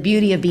 But the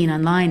beauty of being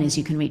online is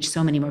you can reach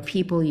so many more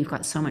people. You've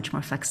got so much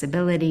more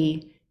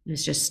flexibility.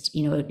 It's just,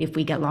 if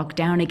we get locked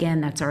down again,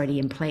 that's already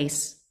in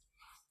place.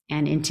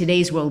 And in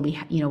today's world, we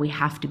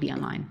have to be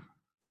online.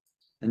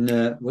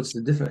 And what's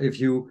the difference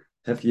if you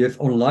have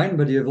online,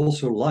 but you have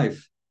also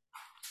live?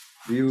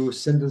 Do you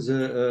send us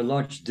a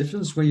large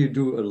difference when you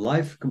do a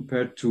live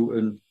compared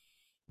to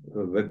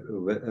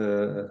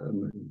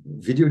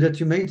video that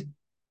you made,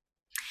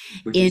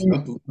 which is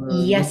not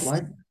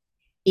live?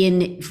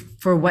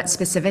 For what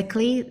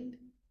specifically?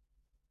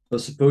 Well,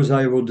 suppose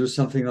I will do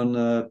something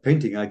on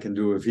painting. I can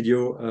do a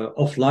video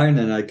offline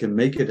and I can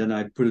make it and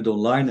I put it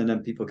online and then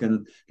people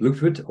can look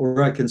to it.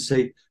 Or I can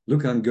say,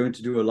 look, I'm going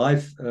to do a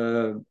live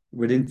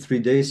within 3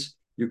 days.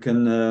 You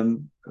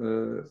can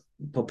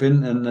pop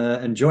in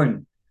and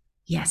join.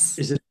 Yes.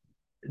 Is it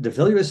the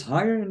value is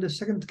higher in the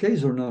second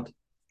case or not?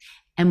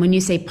 And when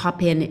you say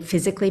pop in,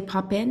 physically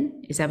pop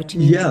in, is that what you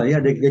mean? Yeah.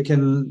 They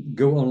can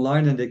go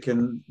online and they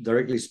can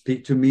directly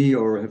speak to me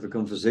or have a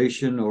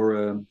conversation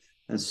or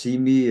and see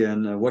me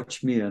and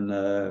watch me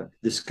and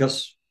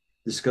discuss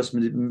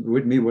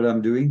with me what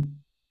I'm doing.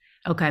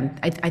 Okay,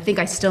 I think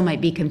I still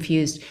might be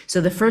confused. So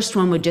the first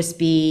one would just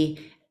be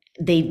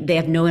they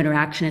have no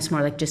interaction. It's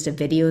more like just a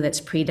video that's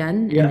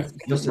pre-done. Yeah,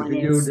 just a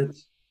video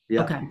that's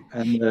Okay.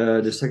 And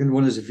the second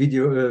one is a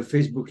video,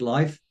 Facebook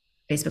Live.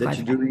 That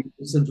you're doing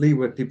recently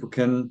where people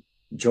can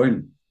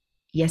join.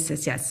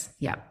 Yes.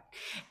 Yeah.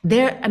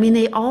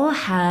 They all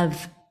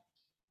have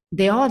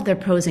they all have their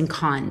pros and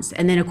cons.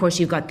 And then of course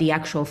you've got the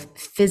actual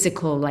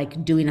physical,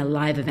 like doing a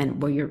live event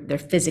where they're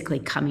physically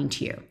coming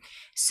to you.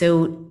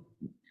 So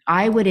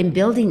I would, in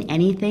building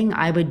anything,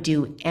 I would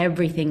do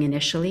everything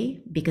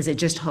initially because it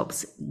just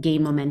helps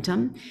gain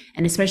momentum.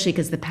 And especially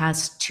because the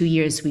past 2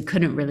 years, we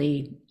couldn't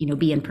really,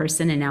 be in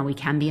person, and now we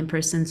can be in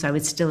person. So I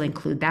would still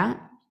include that.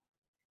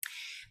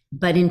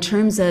 But in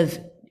terms of,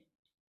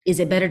 is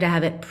it better to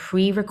have it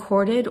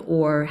pre-recorded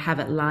or have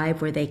it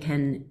live where they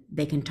can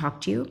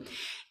talk to you?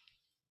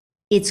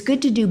 It's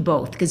good to do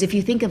both, because if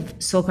you think of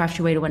Soulcraft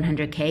Your Way to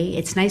 100K,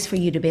 it's nice for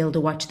you to be able to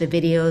watch the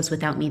videos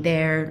without me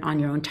there on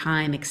your own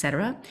time,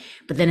 etc.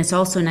 But then it's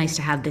also nice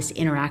to have this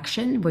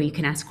interaction where you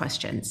can ask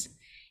questions.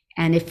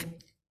 And if,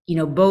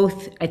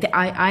 both,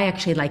 I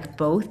actually like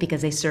both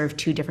because they serve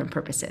two different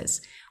purposes.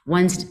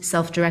 One's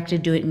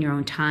self-directed, do it in your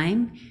own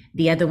time.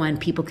 The other one,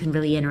 people can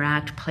really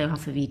interact, play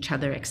off of each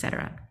other,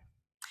 etc.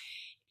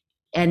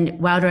 And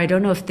Wilder, I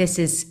don't know if this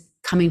is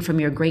coming from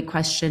your great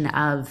question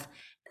of,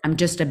 I'm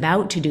just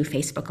about to do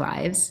Facebook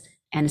Lives,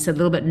 and it's a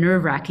little bit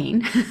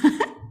nerve-wracking.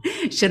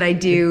 Should I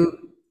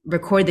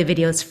record the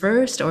videos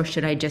first, or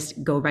should I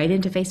just go right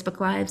into Facebook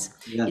Lives?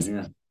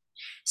 Yeah.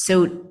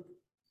 So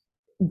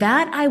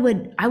that I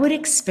would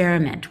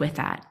experiment with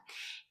that.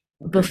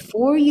 Okay.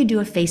 Before you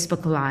do a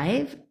Facebook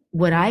Live,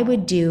 what I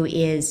would do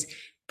is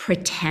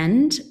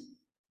pretend,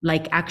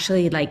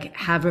 actually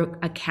have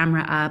a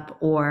camera up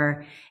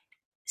or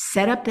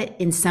set up it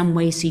in some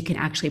way so you can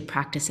actually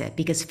practice it,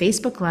 because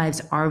Facebook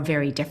Lives are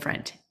very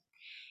different.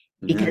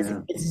 Because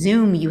with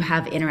Zoom, you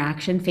have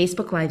interaction.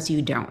 Facebook Lives,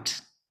 you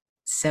don't.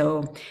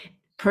 So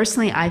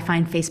personally, I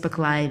find Facebook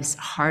Lives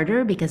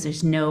harder because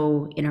there's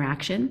no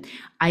interaction.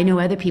 I know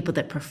other people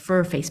that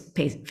prefer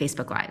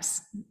Facebook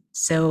Lives.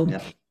 So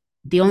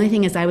the only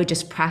thing is I would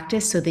just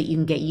practice so that you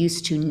can get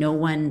used to no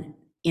one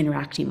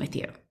interacting with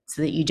you,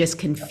 so that you just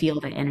can feel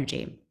the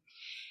energy.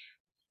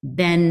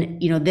 Then,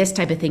 this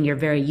type of thing you're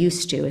very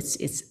used to.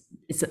 It's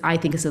I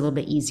think it's a little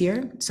bit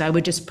easier. So I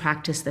would just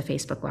practice the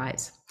Facebook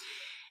Lives.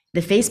 The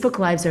Facebook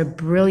Lives are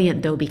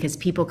brilliant though, because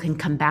people can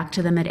come back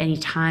to them at any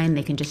time.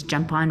 They can just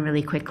jump on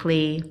really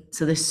quickly.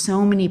 So there's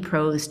so many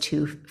pros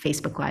to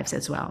Facebook Lives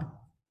as well.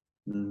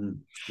 Mm-hmm.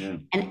 Yeah.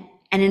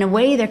 And in a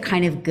way they're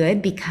kind of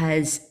good,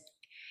 because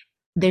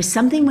there's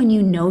something when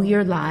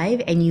you're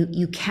live and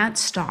you can't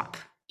stop,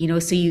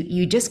 so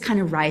you just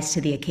kind of rise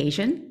to the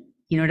occasion.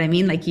 You know what I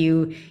mean?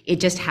 It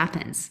just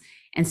happens.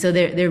 And so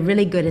they're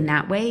really good in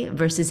that way,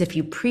 versus if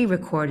you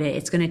pre-record it,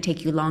 it's going to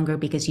take you longer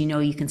because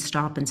you can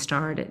stop and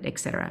start it,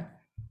 etc.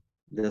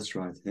 That's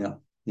right. Yeah.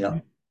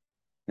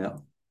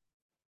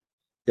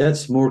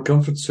 It's more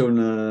comfort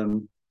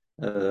zone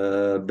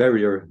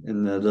barrier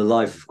in the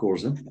live, of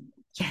course. Huh?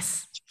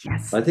 Yes.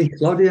 I think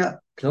Claudia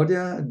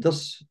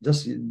does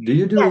do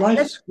you do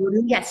lives,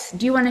 Claudia? Yes.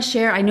 Do you want to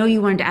share? I know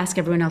you wanted to ask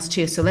everyone else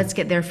too, so let's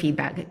get their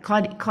feedback.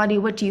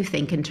 Claudia, what do you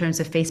think in terms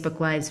of Facebook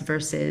Lives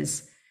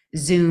versus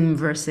Zoom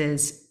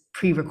versus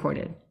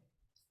pre-recorded?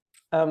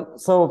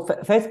 So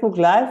Facebook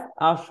Live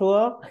are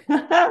sure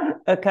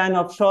a kind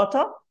of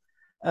shorter.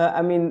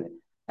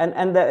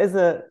 And there is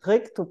a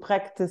trick to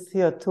practice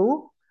here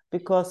too,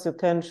 because you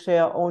can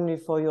share only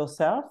for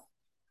yourself,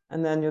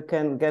 and then you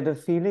can get a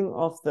feeling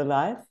of the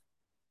live.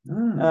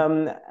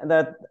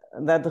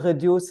 That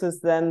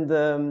reduces then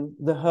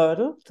the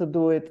hurdle to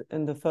do it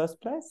in the first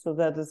place. So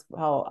that is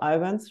how I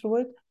went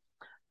through it.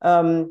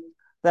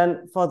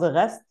 Then for the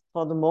rest,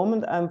 for the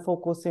moment, I'm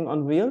focusing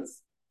on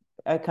Reels.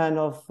 I kind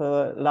of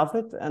love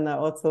it. And I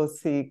also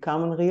see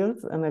Carmen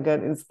Reels and I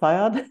get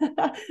inspired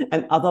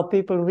and other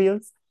people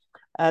Reels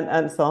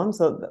and so on.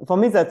 So for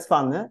me, that's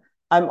fun. Eh?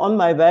 I'm on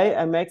my way.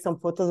 I make some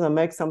photos, I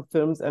make some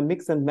films, I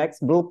mix and match,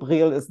 bloop,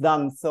 reel is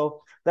done.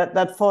 So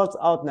that falls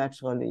out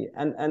naturally.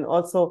 And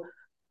also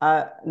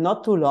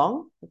not too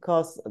long,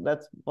 because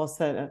that was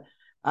said,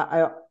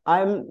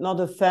 I'm not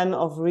a fan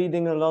of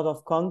reading a lot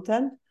of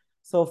content.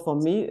 So for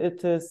me,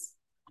 it is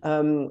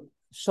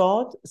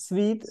short,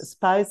 sweet,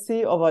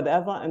 spicy, or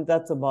whatever, and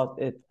that's about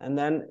it. And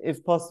then,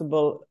 if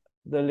possible,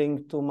 the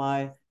link to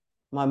my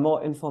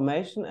more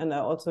information. And I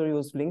also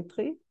use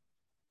Linktree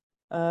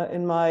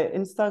in my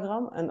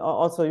Instagram, and I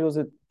also use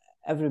it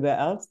everywhere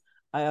else.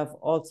 I have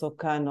also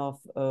kind of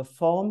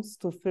forms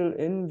to fill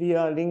in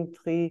via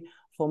Linktree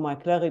for my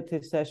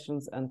clarity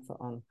sessions and so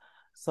on.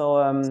 So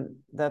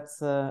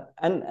that's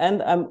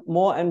and I'm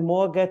more and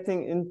more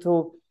getting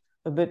into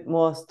a bit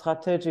more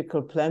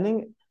strategical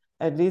planning,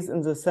 at least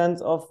in the sense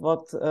of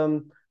what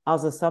are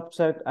the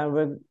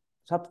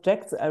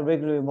subjects I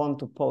regularly want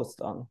to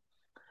post on.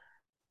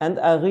 And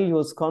I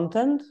reuse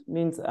content,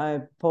 means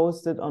I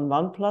post it on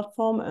one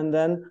platform and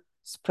then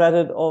spread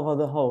it over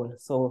the whole.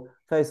 So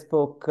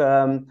Facebook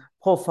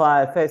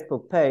profile,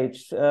 Facebook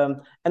page.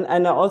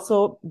 And I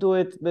also do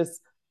it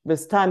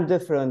with time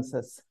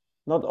differences.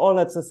 Not all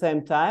at the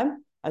same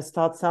time. I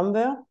start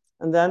somewhere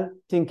and then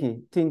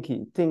tinky.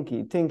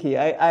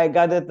 I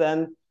got it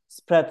then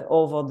spread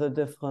over the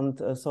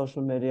different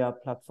social media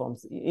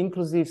platforms,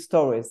 inclusive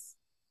stories.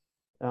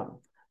 Yeah.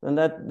 And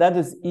that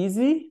is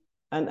easy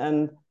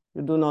and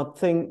You do not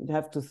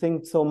have to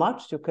think so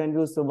much. You can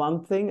use the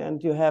one thing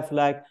and you have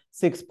like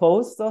 6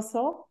 posts or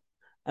so.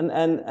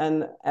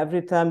 And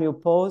every time you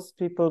post,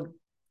 people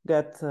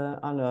get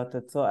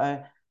alerted. So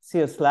I see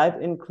a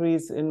slight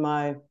increase in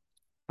my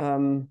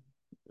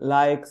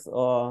likes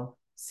or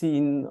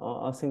seen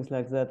or things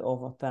like that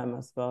over time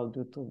as well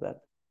due to that.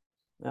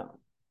 Yeah.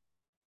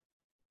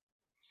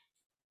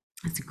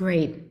 That's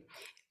great.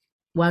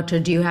 Walter,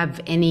 do you have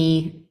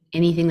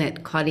anything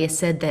that Claudia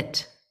said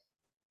that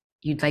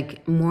you'd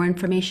like more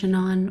information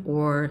on,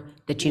 or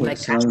that you'd like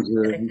to ask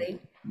specifically?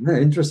 Yeah,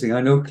 interesting.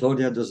 I know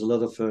Claudia does a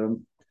lot of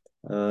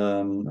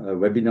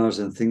webinars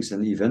and things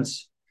and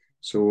events.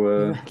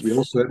 So we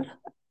also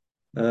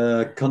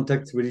have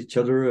contact with each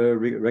other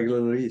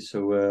regularly.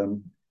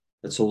 So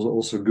it's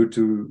also good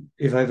to,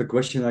 if I have a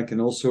question, I can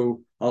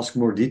also ask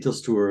more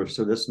details to her.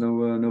 So that's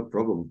no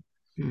problem.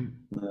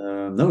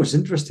 No, it's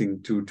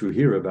interesting to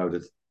hear about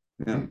it.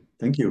 Yeah,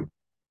 thank you.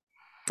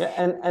 Yeah,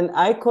 and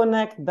I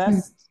connect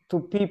best to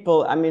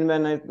people. I mean,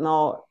 when I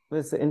now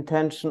with the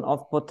intention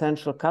of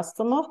potential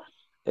customer,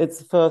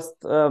 it's first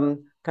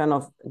kind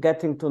of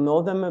getting to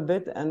know them a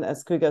bit, and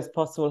as quick as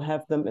possible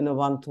have them in a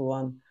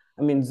one-to-one.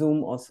 I mean,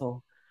 Zoom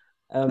also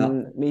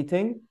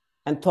meeting,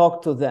 and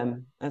talk to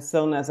them. As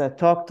soon as I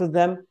talk to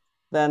them,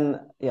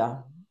 then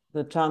yeah,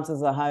 the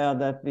chances are higher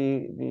that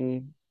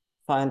we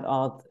find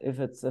out if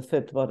it's a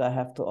fit what I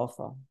have to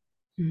offer.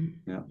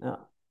 Yeah.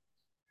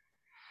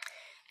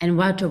 And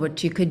Walter,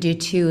 what you could do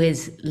too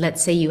is,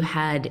 let's say you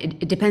had,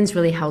 it depends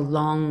really how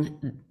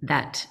long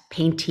that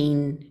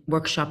painting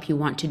workshop you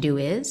want to do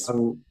is. I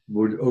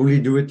would only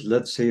do it,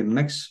 let's say,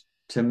 max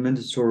 10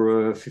 minutes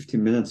or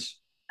 15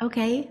 minutes.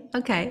 Okay.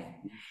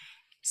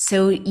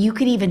 So you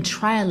could even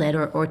trial it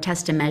or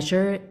test a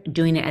measure,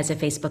 doing it as a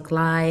Facebook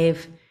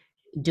Live,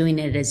 doing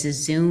it as a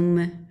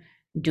Zoom,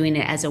 doing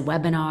it as a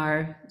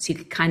webinar. So you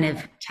could kind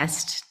of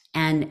test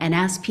and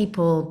ask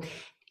people,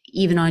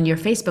 even on your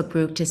Facebook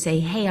group, to say,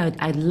 hey,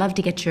 I'd love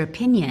to get your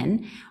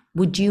opinion.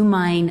 Would you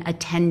mind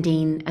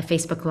attending a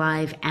Facebook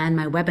Live and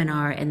my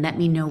webinar, and let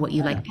me know what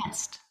you like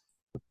best?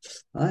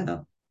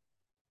 Yeah.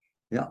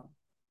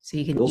 So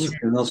you can also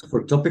can ask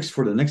for topics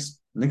for the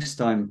next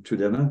time to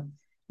them.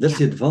 That's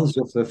the advantage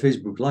of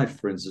Facebook Live,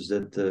 for instance,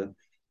 that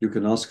you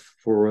can ask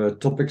for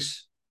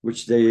topics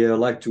which they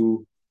like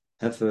to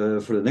have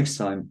for the next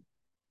time.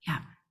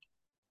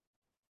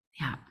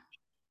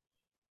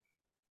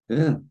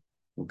 Yeah.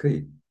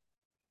 Okay.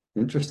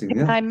 Interesting.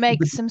 Can I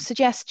make some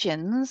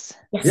suggestions?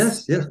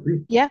 Yes,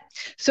 please. Yeah.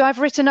 So I've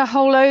written a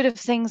whole load of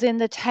things in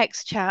the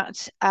text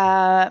chat.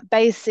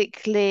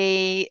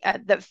 Basically,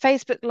 that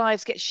Facebook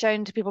Lives get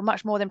shown to people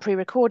much more than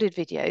pre-recorded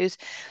videos.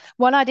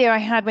 One idea I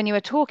had when you were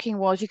talking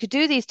was you could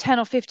do these 10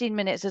 or 15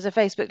 minutes as a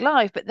Facebook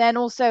Live, but then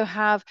also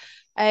have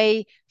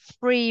a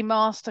free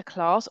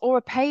masterclass or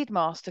a paid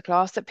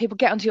masterclass that people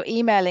get onto your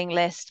emailing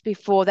list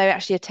before they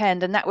actually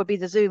attend, and that would be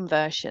the Zoom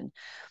version,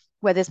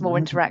 where there's more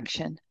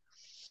interaction.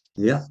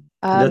 Yeah,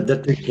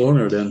 that takes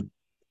longer then.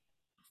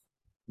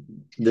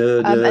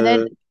 And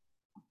then,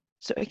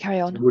 sorry, carry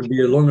on. It would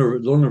be a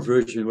longer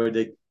version where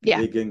they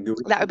can do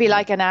it. That would be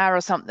like an hour or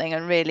something,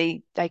 and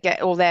really they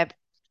get all their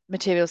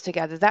materials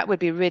together. That would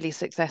be really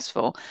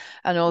successful,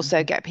 and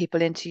also get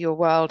people into your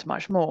world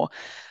much more.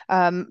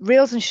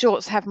 Reels and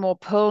Shorts have more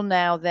pull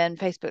now than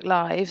Facebook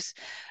Lives.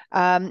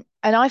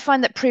 And I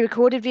find that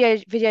pre-recorded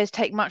videos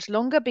take much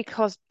longer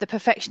because the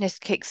perfectionism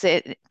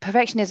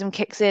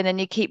kicks in, and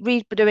you keep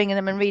redoing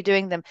them and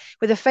redoing them.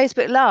 With a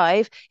Facebook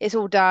Live, it's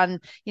all done,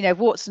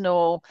 warts and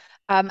all.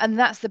 And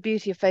that's the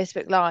beauty of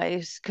Facebook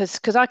Lives,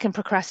 because I can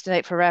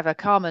procrastinate forever.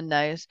 Carmen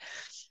knows.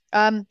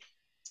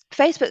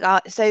 Facebook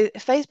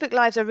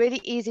Lives are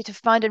really easy to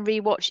find and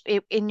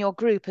rewatch in your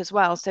group as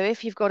well. So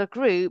if you've got a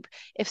group,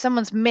 if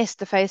someone's missed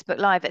the Facebook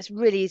Live, it's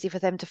really easy for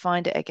them to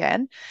find it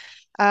again.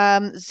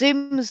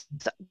 Zooms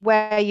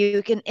where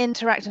you can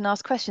interact and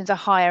ask questions are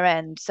higher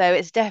end, so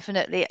it's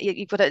definitely,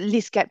 you've got to at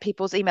least get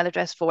people's email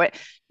address for it,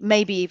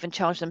 maybe even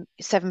charge them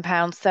 £7,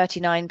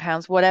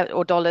 £39, whatever,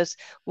 or dollars,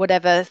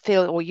 whatever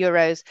or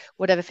euros,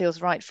 whatever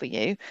feels right for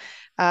you.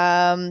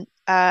 And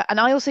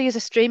I also use a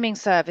streaming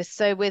service.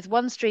 So with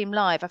OneStream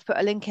Live, I've put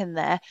a link in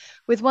there.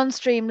 With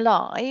OneStream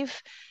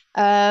Live,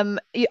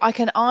 I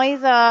can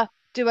either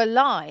do a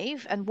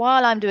live, and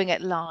while I'm doing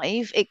it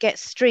live, it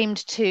gets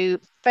streamed to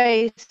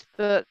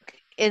Facebook,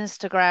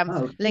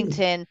 Instagram,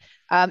 LinkedIn,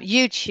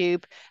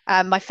 YouTube,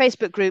 my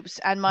Facebook groups,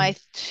 and my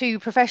 2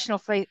 professional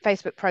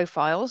Facebook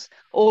profiles,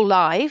 all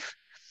live.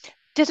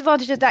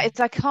 Disadvantage of that is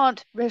I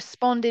can't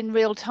respond in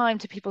real time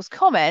to people's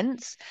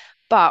comments,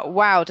 but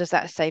wow, does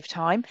that save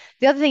time.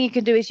 The other thing you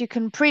can do is you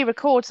can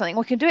pre-record something,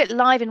 or you can do it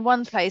live in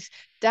one place,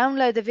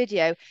 download the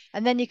video,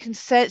 and then you can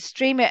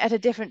stream it at a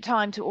different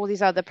time to all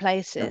these other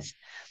places.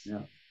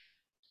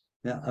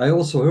 Yeah. I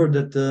also heard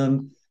that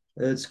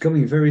it's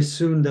coming very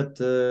soon that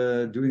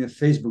doing a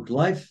Facebook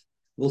Live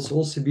will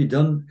also be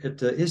done at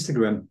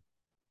Instagram.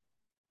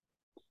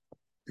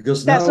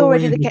 Because that's now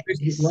already when you the do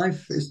case. Facebook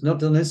Live, it's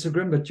not on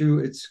Instagram, but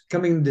it's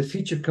coming. The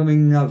feature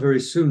coming now very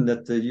soon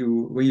that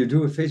when you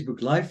do a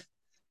Facebook Live,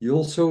 you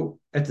also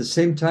at the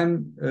same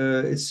time,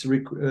 it's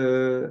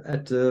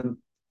at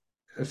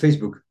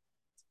Facebook,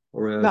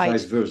 or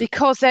vice versa.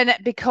 Because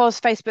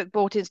Facebook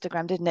bought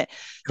Instagram, didn't it?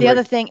 The Correct.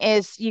 other thing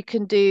is you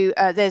can do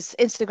there's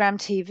Instagram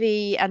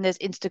TV and there's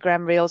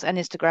Instagram Reels and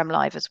Instagram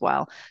Live as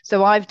well.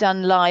 So I've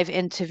done live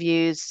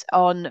interviews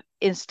on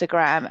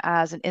Instagram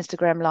as an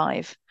Instagram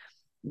Live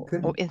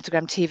or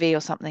Instagram TV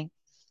or something.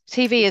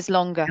 TV is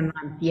longer.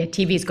 Yeah,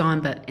 TV's gone,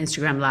 but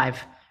Instagram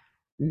Live.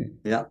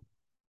 Yeah,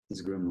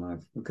 Instagram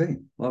Live. Okay,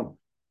 wow.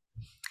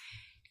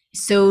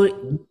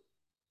 So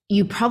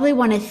you probably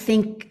want to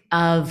think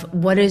of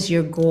what is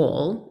your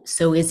goal.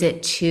 So is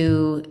it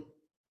to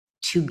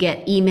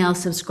get email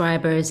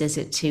subscribers? Is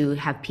it to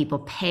have people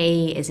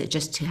pay? Is it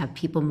just to have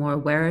people more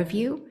aware of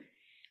you?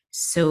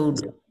 So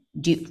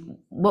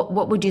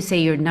what would you say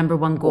your number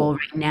one goal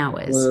right now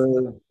is?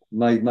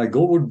 My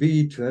goal would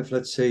be to have,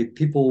 let's say,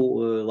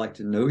 people like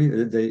to know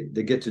you.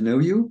 They get to know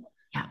you,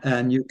 yeah.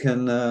 And you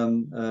can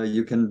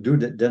do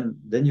that.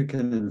 Then you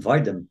can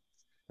invite them.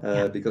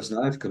 Because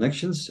now I have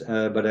connections,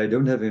 but I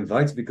don't have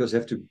invites because I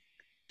have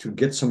to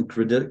get some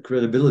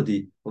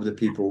credibility of the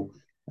people.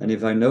 And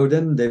if I know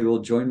them, they will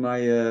join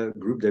my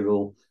group. They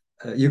will.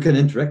 You can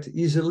interact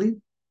easily.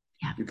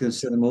 Yeah. You can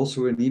send them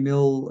also an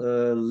email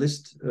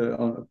list.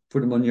 Put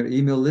them on your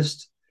email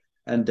list,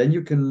 and then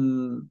you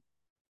can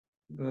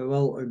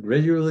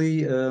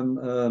gradually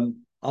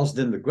ask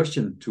them the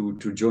question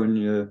to join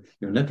your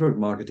network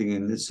marketing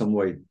in some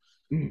way.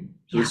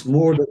 So it's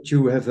more that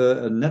you have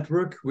a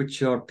network,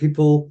 which are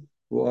people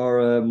who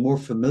are more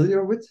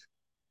familiar with,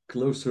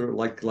 closer,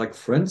 like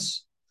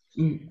friends,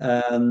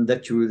 and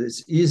that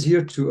it's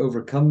easier to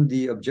overcome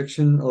the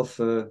objection of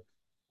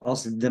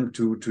asking them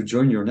to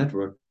join your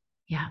network.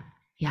 Yeah.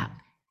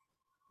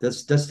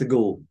 That's the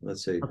goal,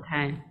 let's say.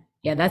 Okay.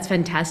 Yeah, that's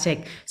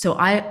fantastic. So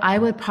I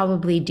would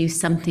probably do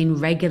something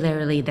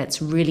regularly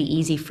that's really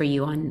easy for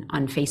you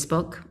on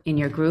Facebook in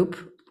your group,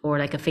 or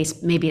like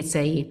maybe it's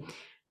a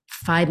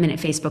 5-minute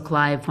Facebook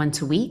Live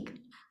once a week.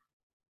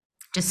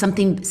 Just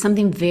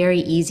something very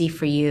easy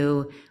for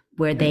you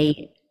where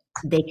they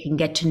can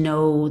get to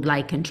know,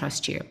 like, and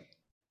trust you.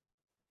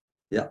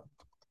 Yeah.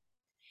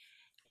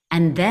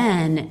 And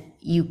then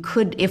you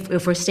could,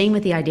 if we're staying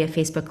with the idea of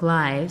Facebook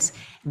Lives,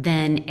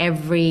 then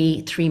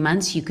every 3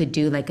 months you could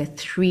do like a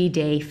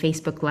 3-day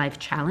Facebook Live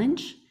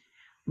challenge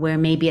where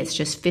maybe it's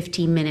just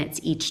 15 minutes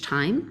each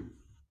time.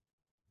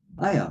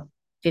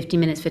 15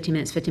 minutes, 15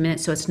 minutes, 15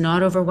 minutes. So it's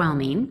not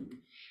overwhelming,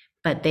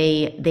 but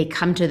they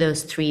come to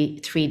those three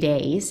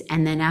days.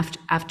 And then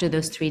after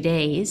those 3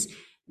 days,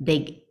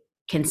 they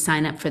can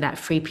sign up for that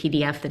free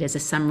PDF that is a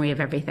summary of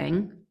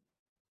everything.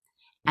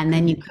 And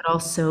then you could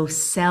also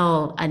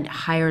sell a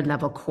higher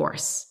level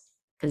course,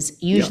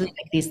 because usually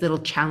like these little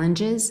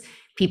challenges,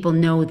 people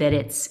know that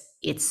it's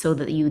so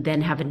that you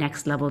then have a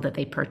next level that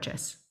they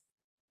purchase.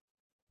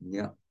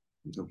 Yeah.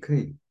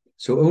 Okay.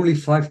 So only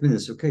 5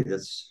 minutes. Okay,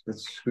 that's good.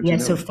 Yeah.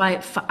 To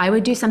know. So I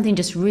would do something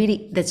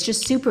that's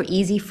just super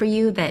easy for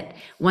you, that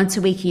once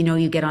a week,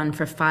 you get on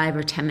for 5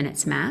 or 10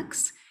 minutes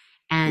max,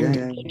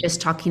 and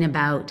just talking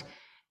about,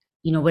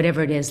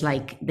 whatever it is,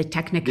 like the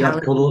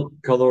technicality.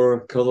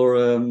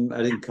 Color,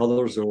 adding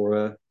colors,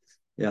 or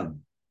Yeah.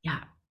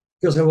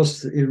 Because I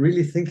was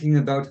really thinking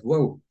about,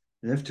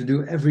 I have to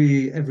do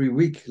every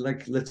week,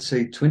 like, let's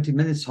say 20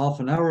 minutes, half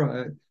an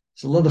hour.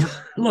 It's a lot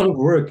of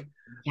work.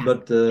 Yeah.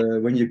 But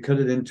when you cut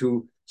it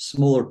into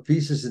smaller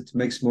pieces, it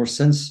makes more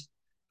sense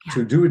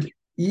to do it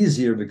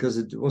easier, because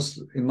it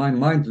was in my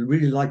mind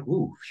really like,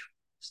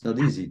 it's not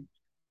easy.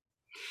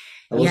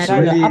 I was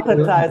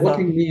really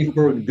blocking me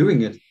for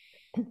doing it.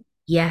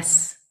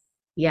 Yes.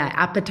 Yeah.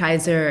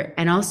 Appetizer.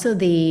 And also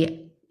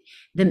the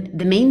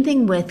main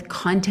thing with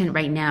content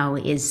right now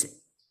is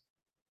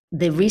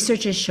the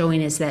research is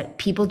showing is that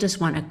people just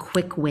want a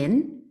quick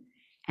win.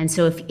 And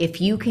so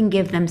if you can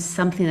give them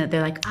something that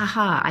they're like,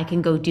 aha, I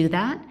can go do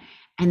that,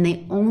 and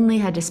they only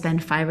had to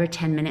spend 5 or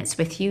 10 minutes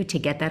with you to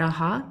get that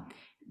aha,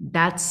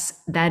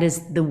 that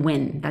is the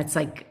win. That's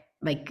like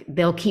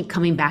they'll keep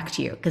coming back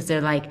to you, because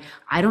they're like,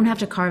 I don't have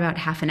to carve out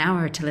half an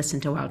hour to listen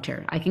to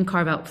Wouter. I can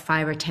carve out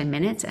 5 or 10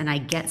 minutes and I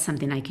get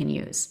something I can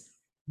use.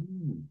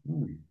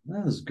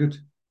 That is good.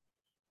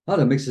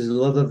 That makes it a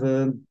lot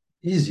of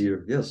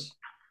easier. Yes.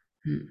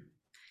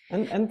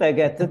 And they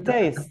get the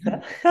taste.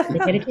 They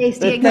get a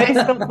taste. The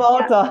taste of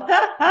Wouter.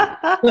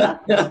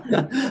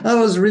 I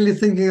was really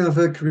thinking of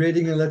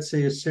creating let's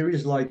say, a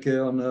series like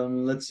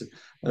on let's say,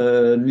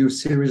 new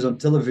series on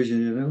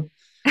television,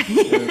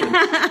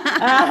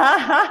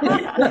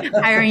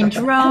 hiring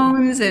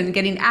drones and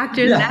getting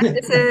actors and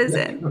actresses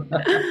and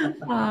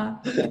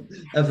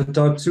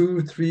Avatar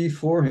 2, 3,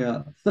 4,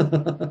 yeah.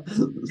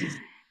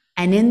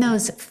 And in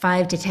those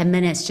 5 to 10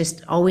 minutes,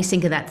 just always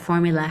think of that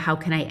formula. How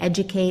can I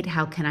educate?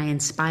 How can I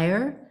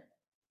inspire?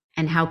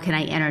 And how can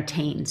I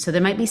entertain? So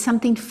there might be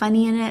something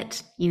funny in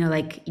it,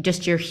 like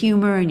just your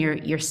humor and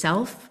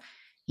yourself,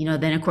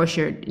 then of course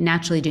you're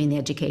naturally doing the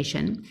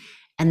education.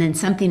 And then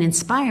something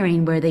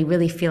inspiring where they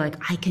really feel like,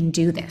 I can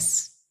do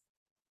this.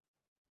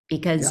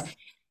 Because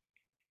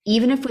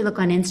even if we look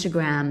on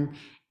Instagram,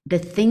 the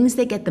things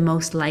that get the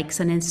most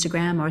likes on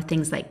Instagram are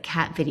things like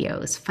cat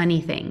videos,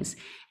 funny things,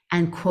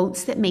 and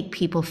quotes that make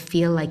people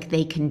feel like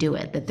they can do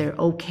it, that they're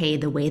okay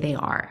the way they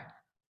are.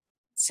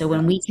 So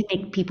when we can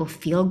make people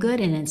feel good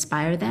and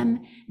inspire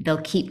them,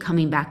 they'll keep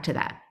coming back to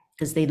that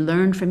because they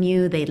learned from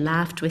you, they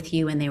laughed with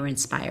you, and they were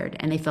inspired,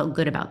 and they felt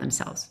good about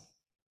themselves.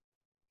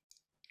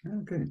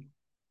 Okay.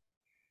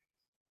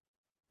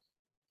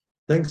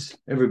 Thanks,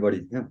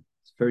 everybody. Yeah,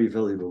 it's very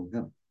valuable.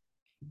 Yeah.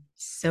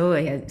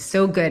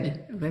 So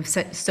good. We have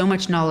so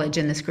much knowledge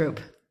in this group.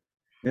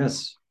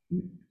 Yes.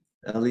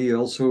 Ali,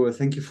 also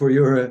thank you for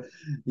your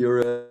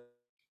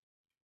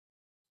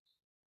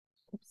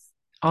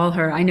all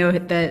her. I know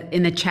that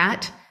in the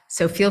chat,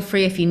 so feel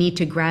free if you need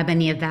to grab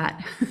any of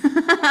that.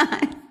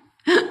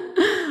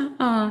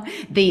 Oh,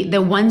 the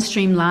one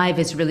stream live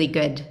is really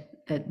good.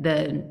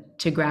 The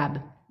to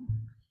grab.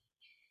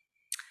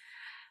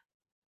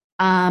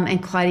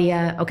 And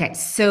Claudia, okay,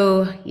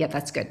 so yeah,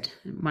 that's good.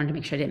 I wanted to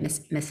make sure I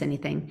didn't miss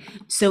anything.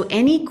 So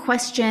any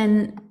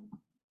question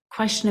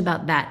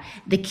about that?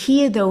 The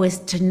key though is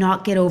to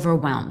not get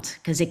overwhelmed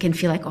because it can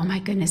feel like, oh my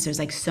goodness, there's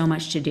like so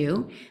much to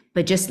do,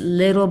 but just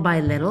little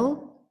by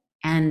little.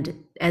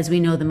 And as we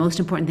know, the most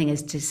important thing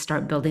is to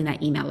start building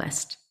that email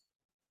list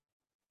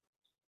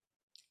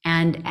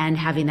and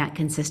having that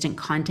consistent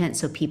content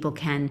so people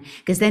can,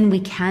 because then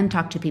we can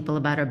talk to people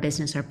about our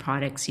business, our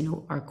products, you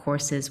know, our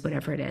courses,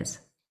 whatever it is.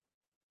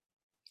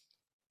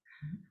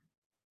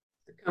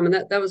 I mean,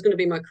 that was going to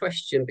be my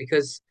question,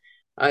 because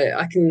I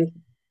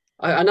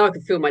know I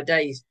can fill my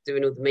days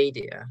doing all the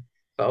media,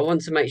 but I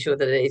want to make sure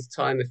that it is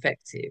time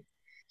effective.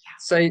 Yeah.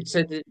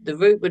 So the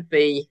route would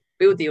be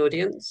build the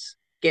audience,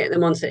 get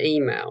them onto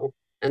email,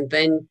 and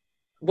then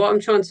what I'm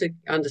trying to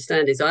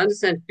understand is, I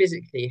understand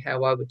physically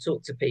how I would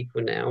talk to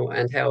people now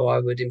and how I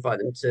would invite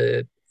them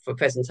for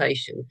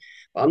presentation,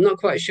 but I'm not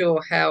quite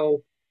sure how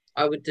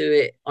I would do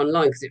it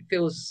online because it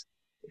feels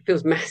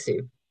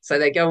massive. So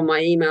they go on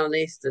my email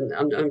list, and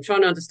I'm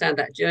trying to understand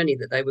that journey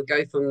that they would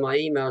go from my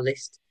email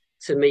list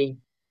to me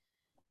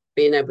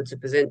being able to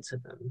present to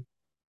them.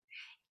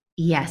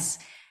 Yes.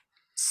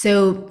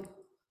 So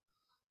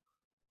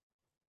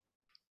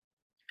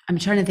I'm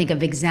trying to think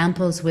of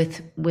examples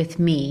with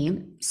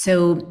me.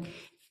 So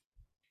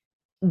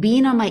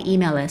being on my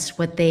email list,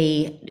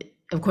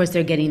 of course,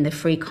 they're getting the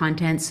free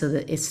content, so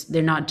that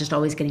they're not just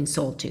always getting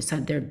sold to.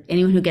 So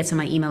anyone who gets on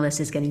my email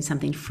list is getting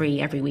something free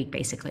every week,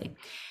 basically.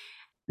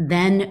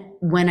 Then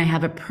when I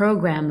have a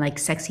program like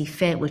Sexy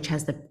Fit, which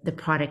has the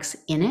products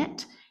in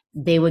it,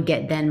 they would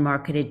get then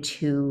marketed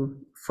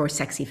for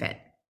Sexy Fit.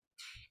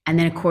 And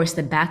then of course,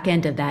 the back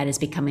end of that is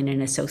becoming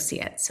an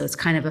associate. So it's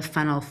kind of a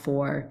funnel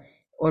for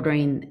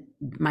ordering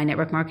my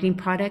network marketing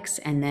products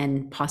and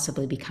then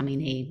possibly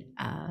becoming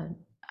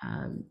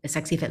a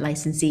Sexy Fit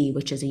licensee,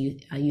 which is a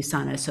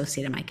USANA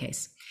associate in my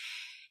case.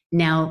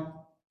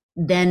 Now,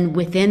 then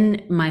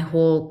within my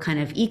whole kind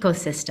of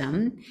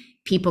ecosystem,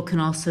 people can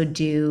also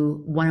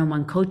do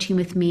one-on-one coaching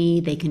with me.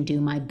 They can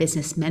do my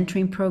business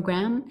mentoring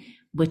program,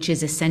 which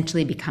is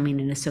essentially becoming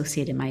an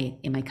associate in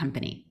my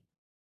company.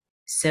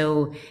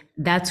 So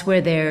that's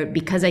where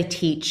because I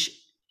teach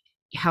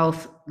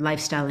health,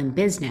 lifestyle, and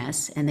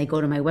business, and they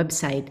go to my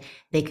website,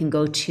 they can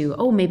go to,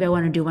 oh, maybe I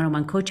want to do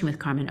one-on-one coaching with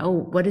Carmen. Oh,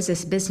 what is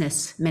this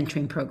business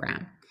mentoring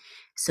program?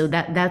 So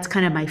that's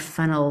kind of my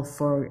funnel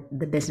for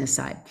the business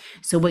side.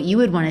 So what you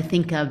would want to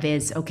think of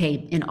is, okay,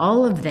 in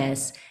all of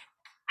this,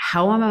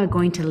 how am I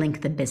going to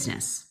link the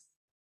business?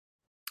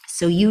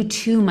 So you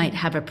too might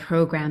have a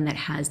program that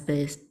has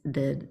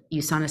the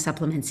USANA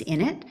supplements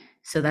in it.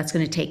 So that's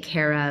going to take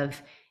care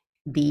of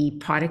the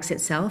products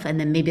itself. And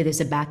then maybe there's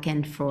a back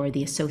end for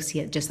the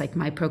associate, just like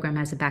my program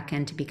has a back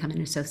end to become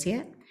an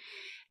associate.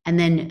 And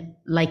then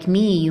like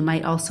me, you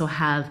might also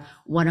have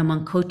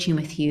one-on-one coaching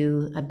with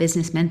you, a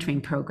business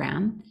mentoring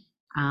program.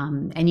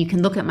 And you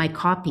can look at my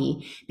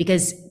copy,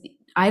 because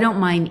I don't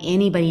mind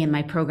anybody in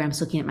my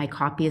programs looking at my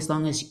copy, as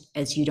long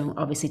as you don't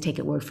obviously take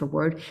it word for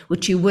word,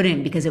 which you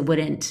wouldn't, because it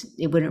wouldn't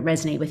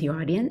resonate with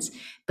your audience.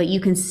 But you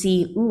can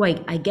see, ooh,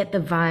 I get the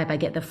vibe, I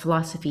get the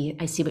philosophy,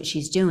 I see what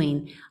she's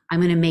doing. I'm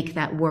going to make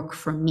that work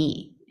for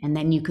me. And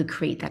then you could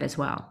create that as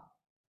well.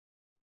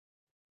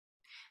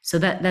 So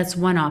that's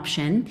one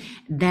option.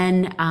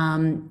 Then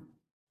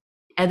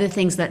other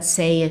things, let's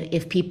say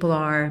if people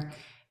are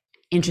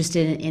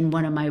interested in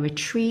one of my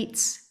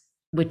retreats,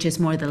 which is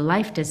more the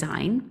life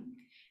design,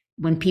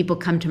 when people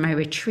come to my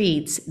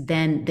retreats,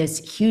 then there's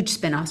huge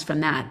spin-offs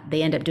from that.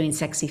 They end up doing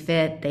Sexy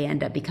Fit, they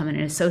end up becoming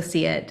an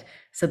associate.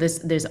 So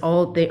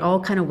they all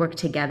kind of work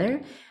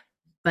together.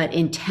 But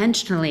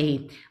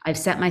intentionally, I've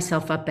set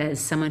myself up as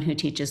someone who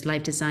teaches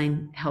life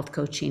design, health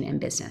coaching, and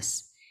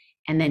business.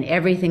 And then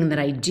everything that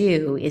I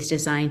do is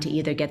designed to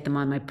either get them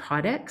on my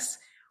products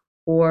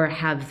or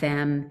have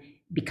them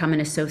become an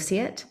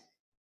associate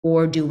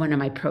or do one of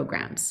my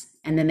programs.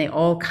 And then they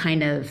all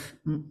kind of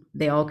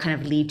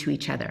lead to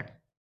each other.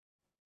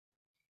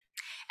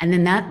 And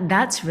then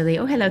that's really,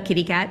 oh, hello,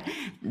 kitty cat.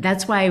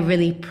 That's why I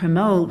really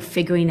promote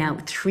figuring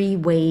out 3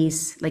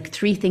 ways, like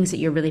 3 things that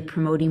you're really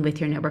promoting with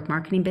your network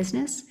marketing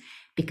business.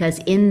 because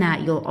in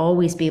that you'll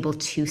always be able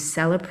to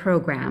sell a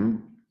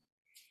program,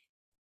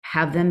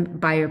 have them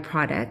buy your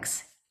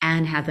products,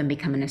 and have them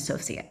become an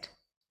associate.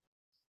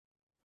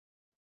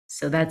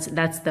 So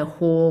that's the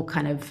whole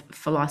kind of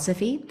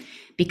philosophy,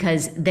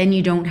 because then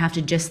you don't have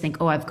to just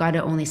think, oh, I've got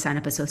to only sign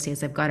up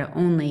associates, I've got to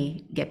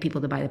only get people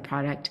to buy the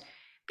product.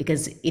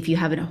 Because if you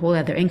have a whole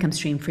other income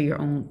stream for your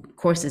own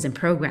courses and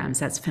programs,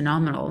 that's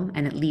phenomenal,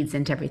 and it leads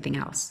into everything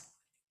else.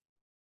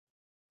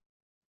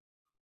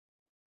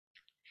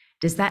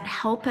 Does that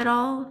help at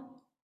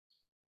all?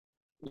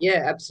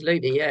 Yeah,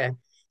 absolutely. Yeah.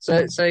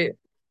 So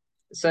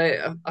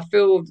I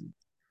feel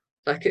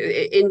like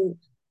in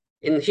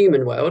the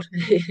human world,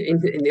 in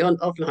the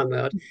offline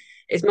world,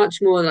 it's much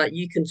more like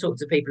you can talk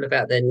to people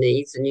about their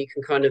needs and you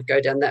can kind of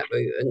go down that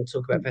route and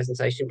talk about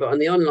presentation. But on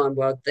the online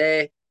world,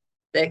 they're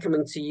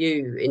coming to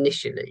you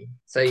initially.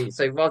 So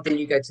rather than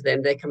you go to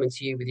them, they're coming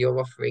to you with your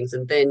offerings,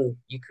 and then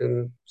you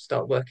can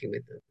start working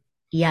with them.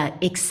 Yeah,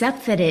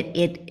 except that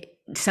it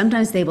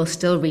sometimes they will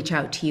still reach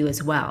out to you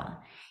as well.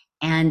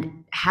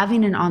 And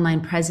having an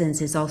online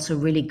presence is also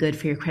really good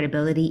for your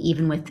credibility,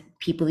 even with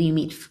people you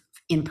meet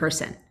in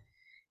person.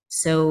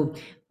 So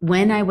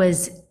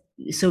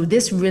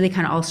this really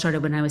kind of all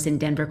started when I was in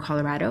Denver,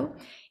 Colorado,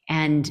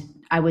 and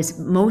I was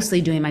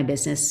mostly doing my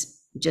business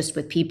just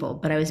with people,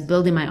 but I was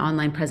building my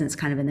online presence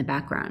kind of in the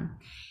background.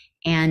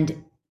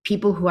 And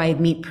people who I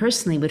meet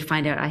personally would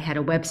find out I had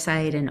a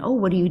website and, oh,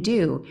 what do you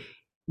do?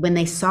 When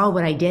they saw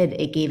what I did,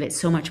 it gave it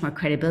so much more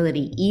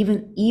credibility,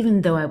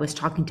 even though I was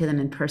talking to them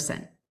in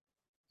person.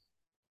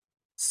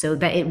 So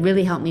that it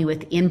really helped me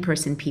with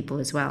in-person people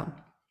as well.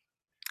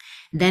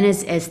 Then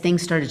as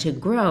things started to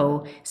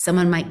grow,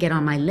 someone might get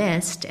on my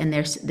list and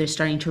they're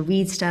starting to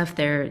read stuff,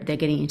 they're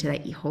getting into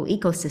that whole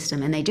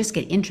ecosystem, and they just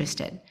get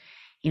interested,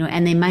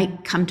 and they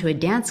might come to a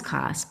dance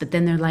class, but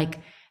then they're like,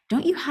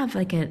 don't you have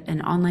like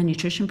an online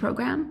nutrition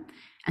program?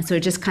 And so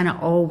it just kind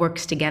of all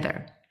works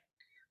together.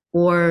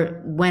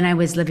 Or when I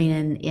was living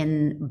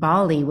in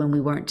Bali, when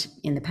we weren't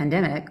in the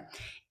pandemic,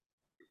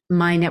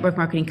 my network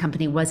marketing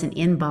company wasn't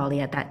in Bali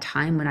at that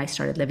time when I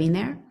started living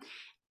there.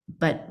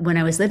 But when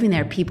I was living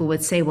there, people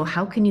would say, well,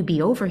 how can you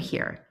be over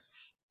here?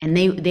 And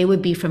they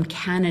would be from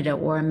Canada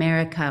or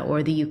America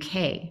or the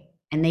UK,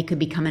 and they could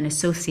become an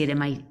associate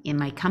in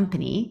my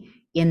company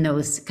in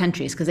those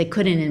countries, because they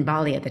couldn't in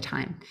Bali at the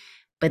time.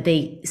 But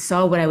they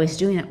saw what I was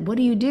doing. What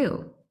do you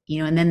do?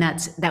 And then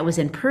that was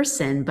in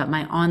person, but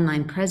my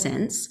online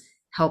presence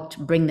helped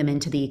bring them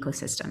into the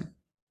ecosystem.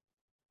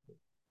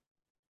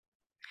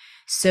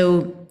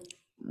 So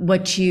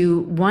what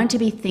you want to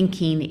be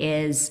thinking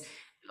is,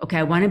 okay,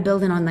 I want to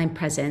build an online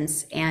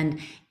presence. And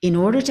in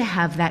order to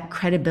have that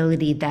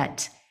credibility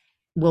that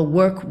will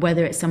work,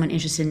 whether it's someone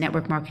interested in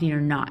network marketing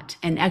or not.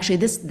 And actually,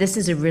 this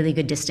is a really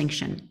good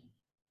distinction.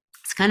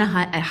 It's kind of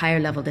a higher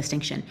level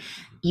distinction.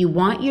 You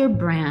want your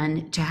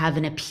brand to have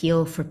an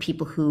appeal for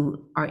people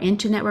who are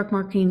into network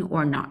marketing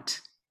or not,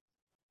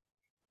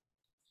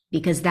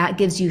 because that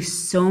gives you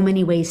so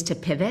many ways to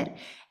pivot.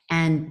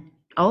 And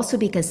also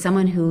because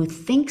someone who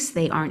thinks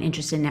they aren't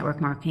interested in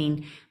network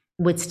marketing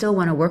would still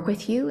want to work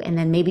with you, and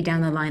then maybe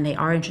down the line they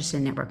are interested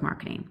in network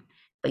marketing,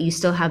 but you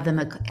still have them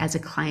as a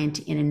client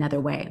in another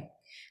way.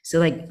 So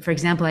like, for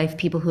example, I have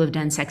people who have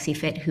done Sexy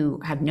Fit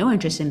who have no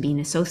interest in being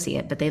an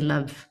associate, but they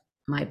love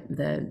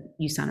the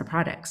USANA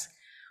products.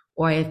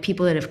 Or I have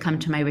people that have come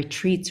to my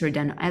retreats or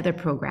done other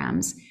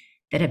programs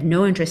that have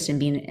no interest in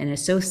being an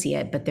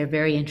associate, but they're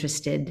very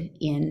interested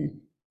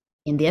in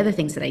the other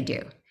things that I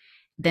do.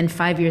 Then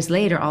 5 years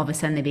later, all of a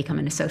sudden they become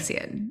an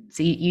associate.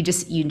 So you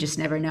just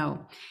never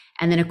know.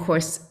 And then of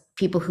course,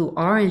 people who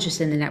are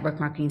interested in the network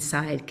marketing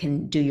side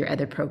can do your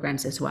other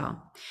programs as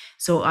well.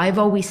 So I've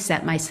always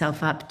set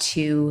myself up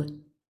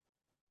to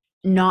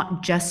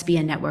not just be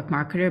a network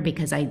marketer,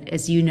 because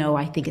as you know,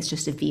 I think it's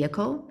just a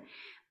vehicle,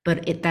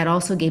 but that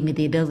also gave me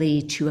the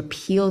ability to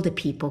appeal to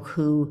people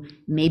who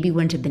maybe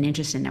wouldn't have been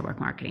interested in network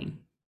marketing,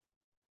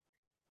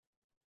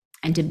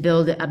 and to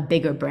build a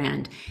bigger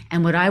brand.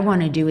 And what I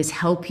want to do is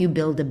help you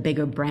build a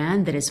bigger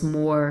brand that is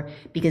more,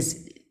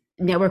 because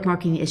network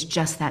marketing is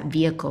just that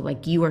vehicle.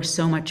 Like, you are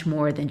so much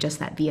more than just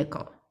that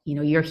vehicle.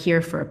 You're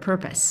here for a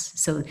purpose.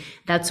 So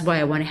that's why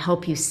I want to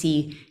help you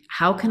see,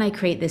 how can I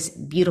create this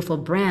beautiful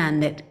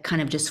brand that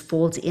kind of just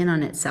folds in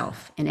on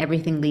itself, and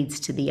everything leads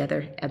to the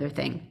other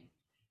thing.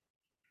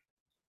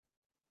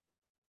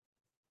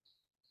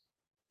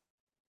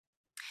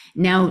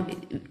 Now,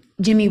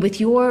 Jimmy,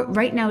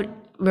 right now,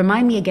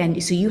 remind me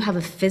again, so you have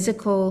a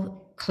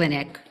physical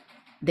clinic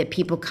that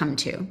people come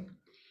to.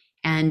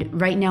 And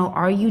right now,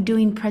 are you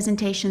doing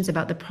presentations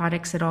about the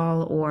products at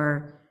all,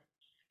 or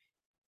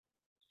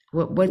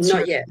what's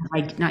not yet?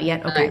 Not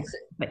yet. Okay.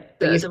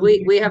 So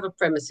we have a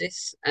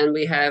premises, and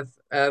we have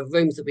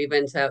rooms that we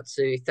rent out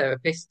to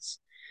therapists.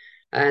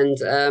 And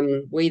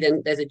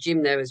there's a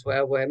gym there as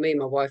well, where me and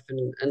my wife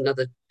and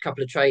another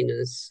couple of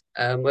trainers,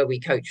 where we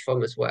coach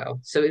from as well.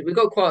 So we've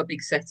got quite a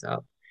big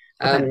setup.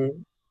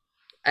 And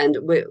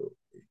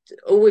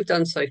all we've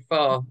done so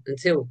far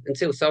until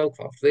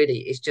SCYWT really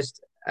is just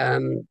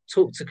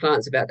talk to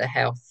clients about their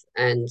health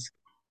and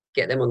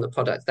get them on the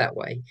product that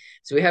way.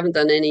 So we haven't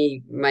done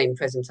any main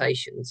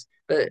presentations,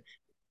 but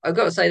I've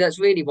got to say that's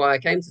really why I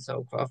came to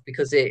SCYWT,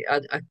 because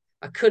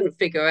I couldn't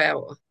figure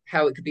out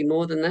how it could be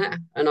more than that,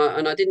 and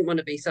I didn't want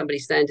to be somebody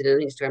standing on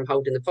Instagram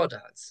holding the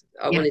products.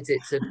 I wanted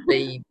it to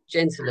be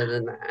gentler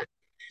than that.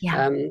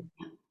 Yeah.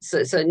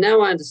 So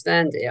now I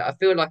understand it. I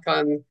feel like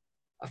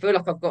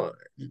I've got,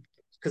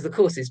 because the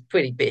course is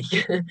pretty big.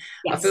 Yes.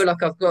 I feel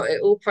like I've got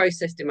it all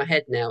processed in my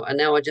head now, and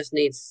now I just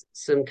need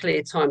some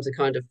clear time to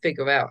kind of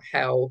figure out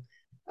how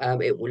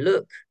it will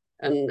look,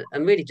 and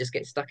really just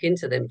get stuck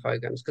into them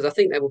programs, because I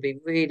think they'll be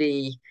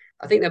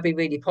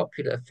really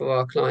popular for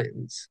our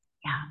clients.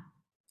 Yeah.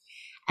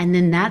 And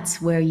then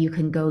that's where you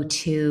can go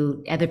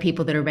to other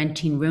people that are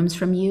renting rooms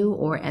from you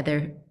or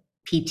other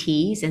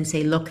PTs and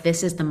say, look,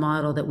 this is the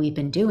model that we've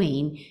been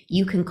doing.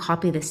 You can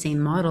copy the same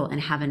model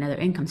and have another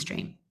income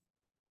stream.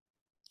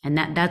 And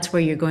that's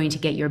where you're going to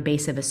get your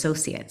base of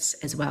associates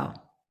as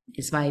well,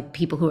 is by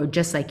people who are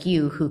just like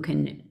you, who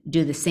can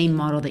do the same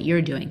model that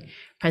you're doing,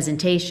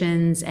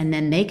 presentations, and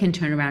then they can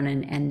turn around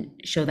and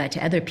show that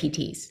to other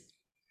PTs.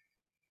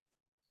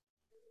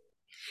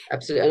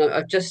 Absolutely. And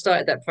I've just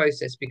started that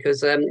process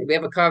because we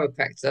have a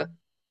chiropractor,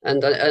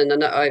 and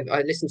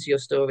I listened to your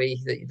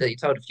story that you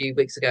told a few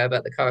weeks ago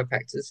about the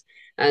chiropractors,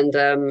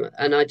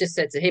 and I just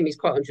said to him, he's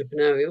quite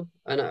entrepreneurial,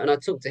 and I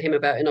talked to him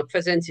about it, and I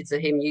presented to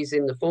him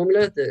using the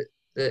formula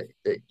that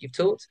you've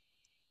taught.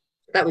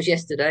 That was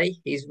yesterday.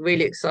 He's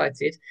really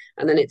excited.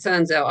 And then it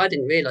turns out, I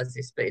didn't realize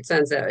this, but it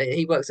turns out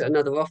he works at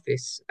another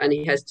office, and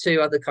he has 2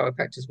 other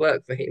chiropractors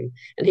work for him.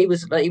 And he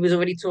was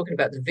already talking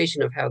about the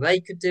vision of how they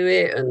could do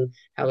it and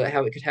how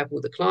it could help all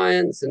the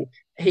clients. And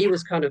he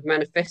was kind of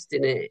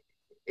manifesting it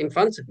in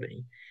front of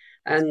me.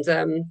 And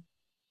so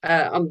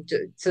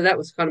that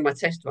was kind of my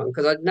test run,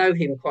 because I know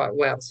him quite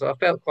well. So I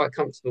felt quite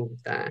comfortable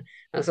with that.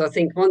 And so I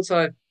think once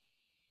I've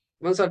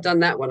done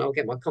that one, I'll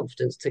get my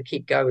confidence to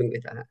keep going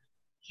with that.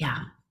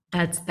 Yeah.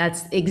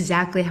 That's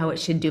exactly how it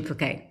should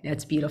duplicate.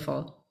 That's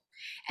beautiful.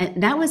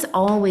 And that was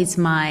always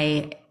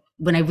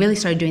when I really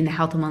started doing the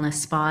health and wellness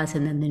spas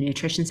and then the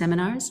nutrition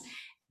seminars,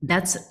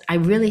 I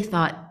really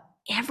thought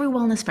every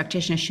wellness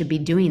practitioner should be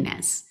doing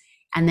this,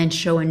 and then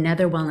show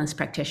another wellness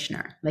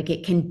practitioner. Like,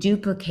 it can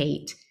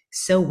duplicate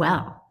so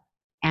well,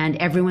 and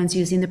everyone's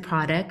using the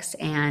products,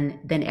 and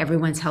then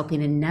everyone's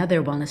helping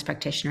another wellness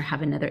practitioner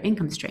have another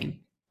income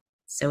stream.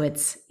 So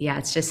it's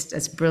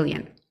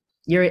brilliant.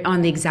 You're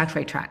on the exact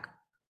right track.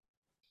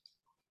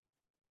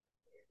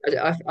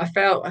 I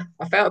felt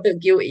a bit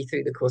guilty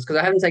through the course, because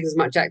I haven't taken as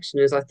much action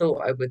as I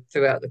thought I would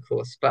throughout the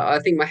course. But I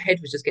think my head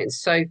was just getting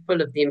so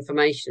full of the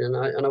information,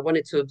 and I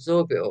wanted to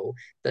absorb it all,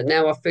 that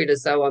now I feel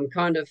as though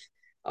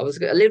I was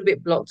a little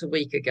bit blocked a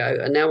week ago,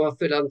 and now I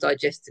feel I'm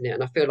digesting it,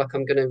 and I feel like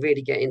I'm going to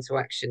really get into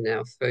action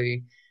now through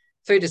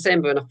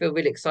December, and I feel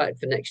really excited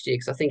for next year,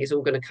 because I think it's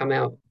all going to come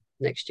out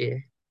next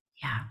year.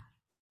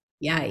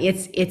 Yeah,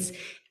 it's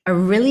a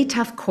really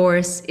tough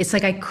course. It's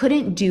like I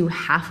couldn't do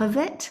half of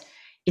it.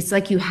 It's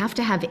like you have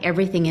to have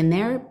everything in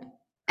there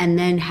and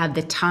then have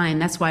the time.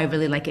 That's why I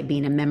really like it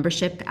being a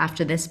membership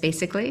after this,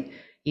 basically.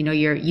 You know,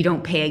 you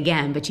don't pay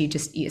again, but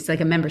it's like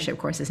a membership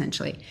course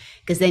essentially,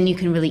 because then you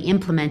can really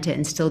implement it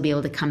and still be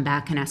able to come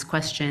back and ask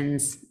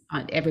questions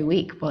every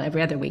week. Well,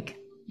 every other week,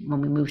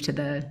 when we move to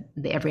the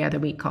every other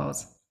week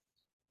calls.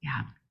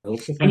 Yeah.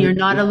 And you're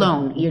not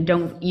alone.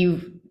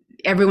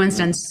 Everyone's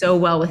done so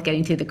well with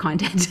getting through the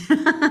content.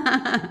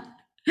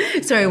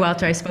 Sorry,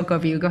 Walter, I spoke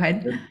over you. Go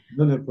ahead.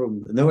 No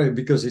problem. No,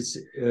 because it's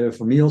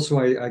for me also,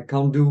 I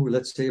can't do,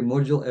 let's say, a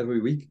module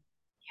every week,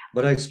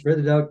 but I spread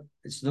it out.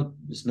 It's not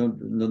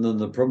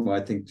a problem, I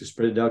think, to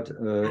spread it out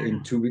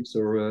in 2 weeks,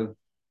 or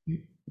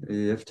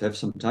you have to have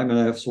some time, and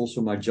I have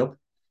also my job.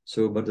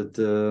 So, but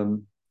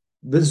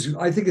this,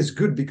 I think, is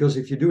good, because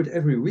if you do it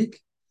every week,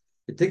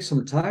 it takes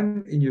some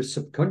time in your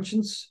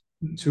subconscious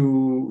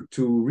to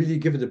really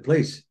give it a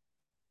place.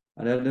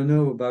 And I don't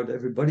know about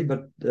everybody,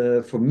 but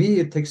for me,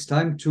 it takes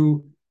time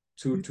to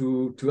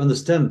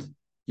understand.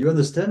 You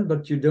understand,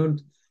 but you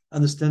don't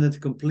understand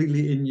it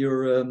completely in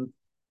your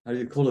how do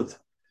you call it?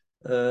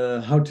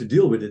 How to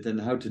deal with it and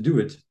how to do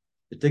it.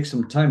 It takes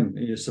some time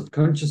in your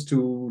subconscious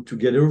to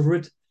get over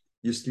it.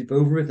 You sleep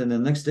over it, and the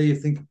next day you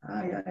think,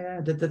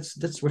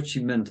 that's what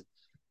she meant.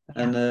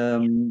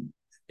 And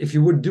if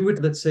you would do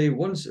it, let's say,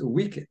 once a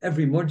week,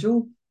 every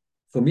module,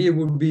 for me it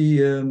would be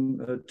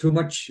too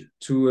much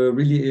to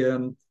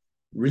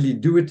really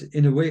do it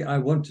in a way I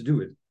want to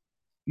do it.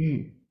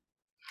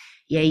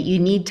 Yeah, you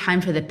need time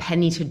for the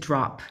penny to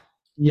drop.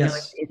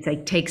 Yes. You know, it's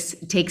like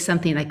takes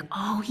something like,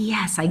 oh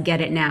yes, I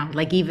get it now.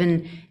 Like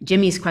even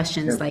Jimmy's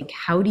questions, like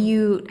how do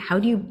you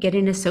get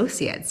in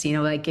associates? You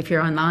know, like if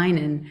you're online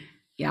and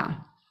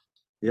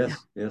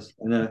Yes.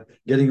 And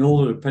getting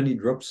older, the penny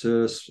drops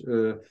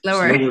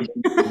slower.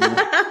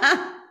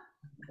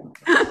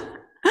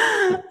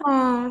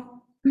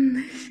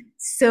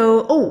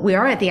 So, we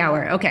are at the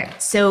hour. Okay.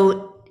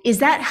 So is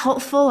that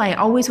helpful? I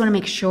always want to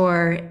make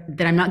sure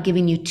that I'm not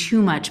giving you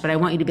too much, but I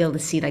want you to be able to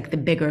see like the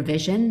bigger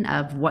vision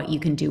of what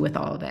you can do with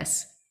all of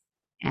this.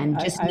 And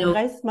just I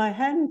raised my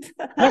hand.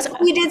 Yes,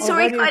 we did.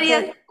 Sorry,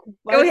 Claudia.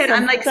 Go ahead.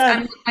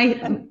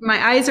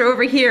 My eyes are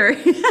over here.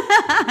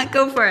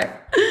 Go for it.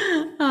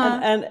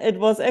 And it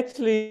was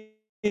actually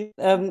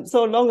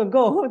so long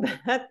ago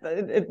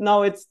that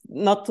now it's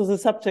not to the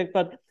subject,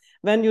 but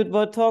when you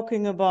were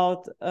talking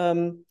about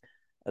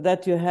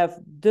that you have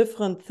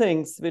different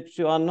things which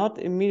you are not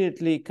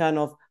immediately kind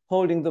of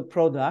holding the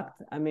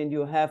product. I mean,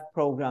 you have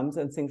programs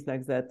and things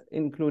like that,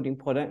 including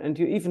product, and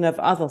you even have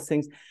other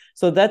things.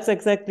 So that's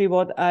exactly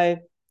what I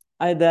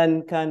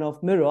then kind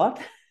of mirrored,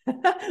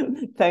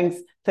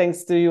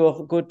 thanks to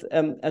your good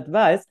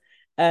advice.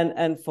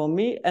 And for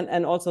me,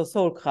 and also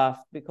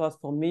Soulcraft, because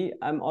for me,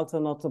 I'm also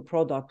not a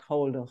product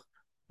holder.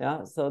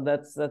 Yeah, so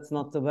that's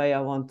not the way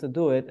I want to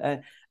do it.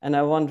 And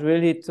I want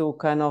really to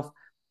kind of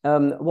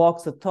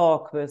walk the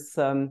talk with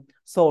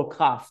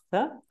Soulcraft,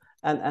 huh?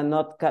 And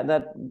not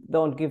that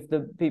don't give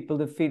the people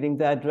the feeling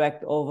they're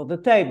dragged over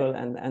the table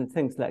and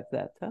things like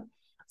that. Huh?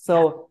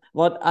 So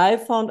what I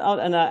found out,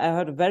 and I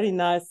heard a very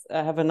nice,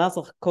 I have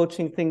another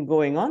coaching thing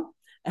going on,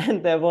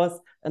 and there was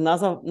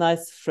another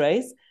nice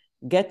phrase,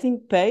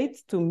 getting paid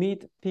to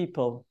meet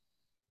people.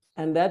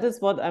 And that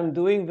is what I'm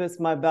doing with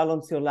my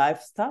Balance Your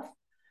Life stuff.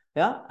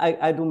 Yeah,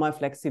 I do my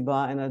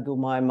FlexiBar and I do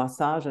my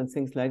massage and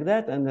things like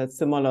that. And that's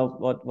similar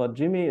what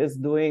Jimmy is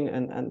doing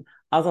and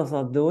others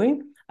are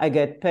doing. I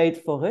get paid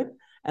for it.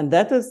 And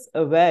that is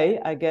a way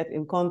I get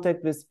in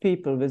contact with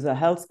people with a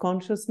health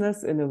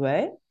consciousness in a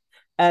way,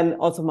 and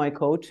also my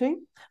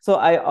coaching. So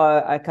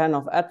I kind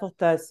of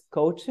advertise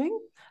coaching.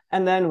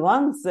 And then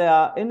once they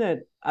are in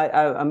it,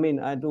 I mean,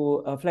 I do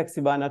a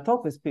FlexiBar and I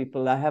talk with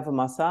people. I have a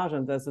massage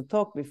and there's a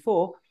talk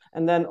before.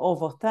 And then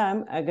over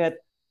time, I get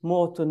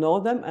more to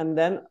know them. And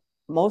then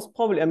most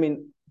probably, I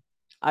mean,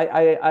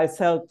 I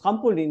sell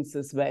trampolines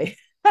this way.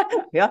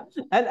 Yeah.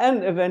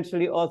 And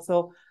eventually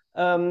also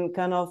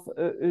kind of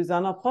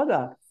Usana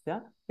products.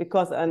 Yeah.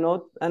 Because I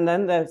know, and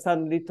then they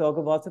suddenly talk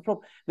about the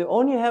problem. They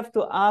only have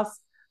to ask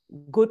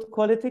good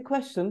quality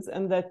questions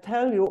and they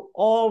tell you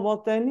all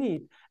what they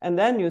need. And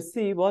then you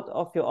see what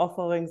of your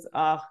offerings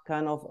are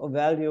kind of a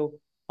value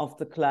of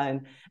the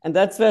client. And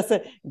that's where I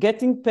say,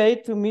 getting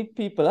paid to meet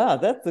people,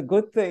 that's a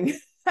good thing.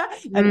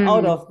 And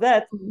out of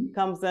that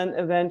comes then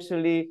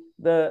eventually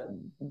the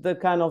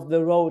kind of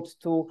the road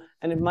to,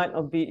 and it might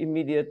not be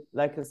immediate,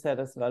 like you said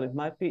as well, it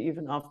might be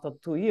even after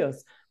 2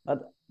 years,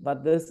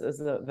 but this is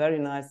a very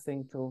nice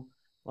thing to,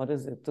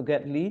 to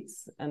get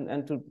leads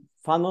and to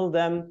funnel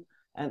them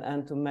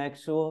and to make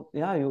sure,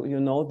 yeah, you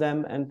know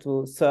them and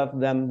to serve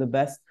them the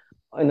best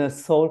in a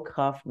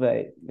Soulcraft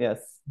way. Yes.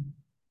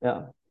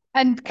 Yeah.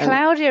 And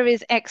Claudia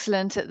is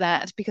excellent at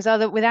that, because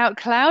without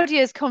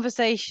Claudia's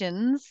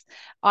conversations,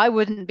 I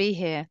wouldn't be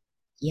here.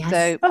 Yes.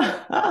 So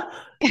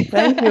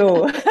thank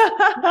you.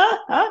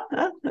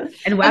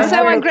 and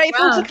so I'm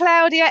grateful to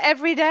Claudia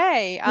every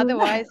day.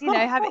 Otherwise, you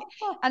know,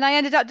 and I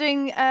ended up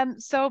doing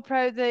Soul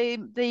Pro,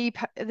 the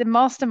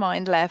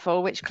mastermind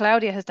level, which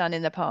Claudia has done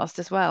in the past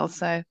as well.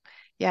 So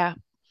yeah,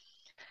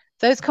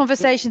 those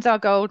conversations are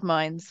gold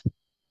mines.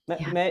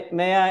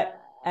 May I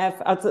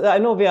have, I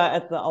know we are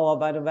at the hour,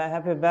 by the way, I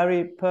have a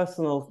very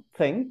personal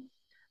thing,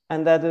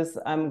 and that is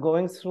I'm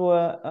going through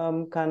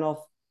a kind of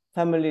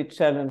family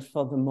challenge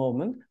for the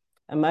moment.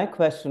 And my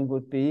question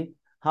would be,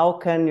 how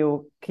can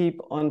you keep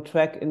on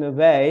track in a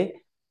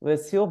way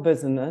with your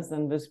business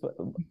and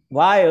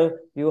while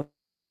you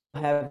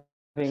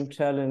having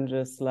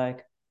challenges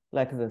like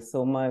this?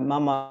 So my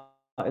mama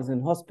is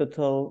in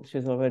hospital,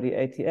 she's already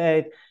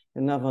 88,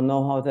 you never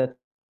know how that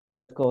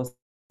goes.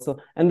 So,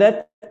 and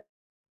that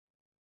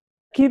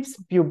keeps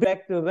you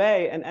back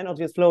away and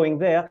energy is flowing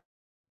there.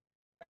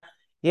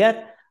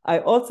 Yet I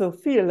also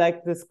feel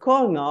like this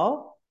call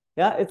now,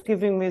 yeah, it's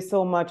giving me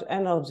so much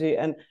energy.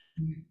 And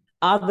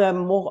are there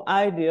more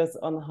ideas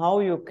on how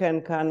you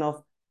can kind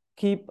of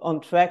keep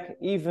on track,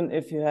 even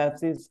if you have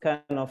these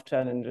kind of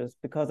challenges?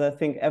 Because I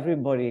think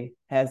everybody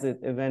has it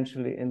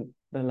eventually in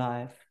the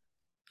life.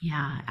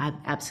 Yeah,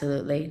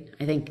 absolutely.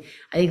 I think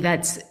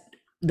that's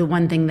the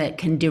one thing that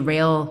can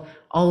derail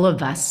all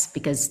of us,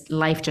 because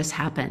life just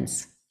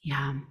happens.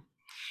 Yeah.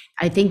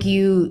 I think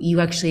you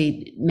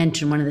actually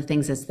mentioned one of the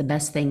things that's the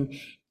best thing.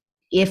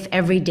 If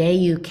every day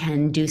you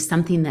can do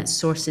something that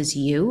sources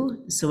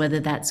you, so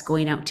whether that's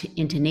going out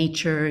into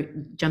nature,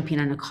 jumping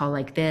on a call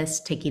like this,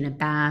 taking a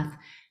bath,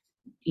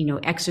 you know,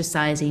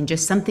 exercising,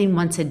 just something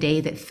once a day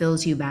that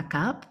fills you back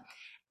up,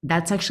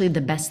 that's actually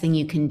the best thing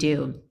you can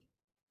do.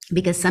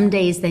 Because some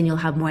days then you'll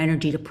have more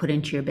energy to put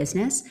into your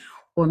business,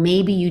 or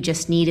maybe you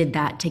just needed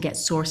that to get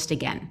sourced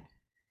again.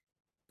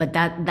 But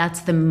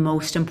that's the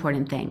most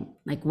important thing.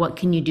 Like, what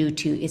can you do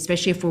to,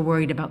 especially if we're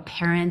worried about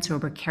parents or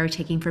we're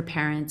caretaking for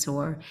parents,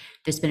 or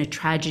there's been a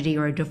tragedy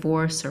or a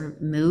divorce or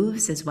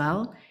moves as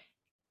well.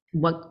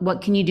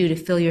 What can you do to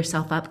fill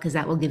yourself up? Because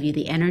that will give you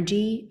the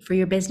energy for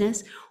your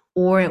business,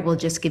 or it will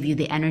just give you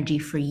the energy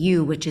for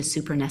you, which is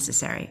super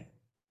necessary.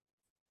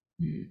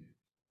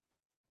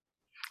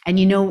 And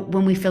you know,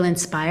 when we feel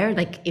inspired,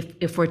 like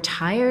if we're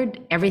tired,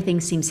 everything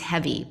seems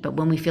heavy. But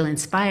when we feel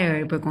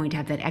inspired, we're going to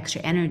have that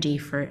extra energy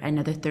for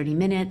another 30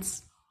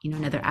 minutes, you know,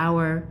 another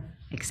hour,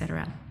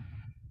 etc.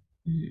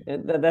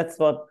 That's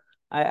what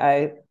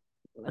I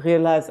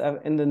realize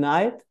in the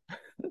night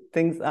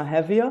things are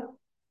heavier.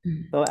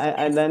 So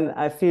and then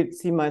I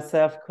see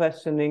myself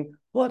questioning,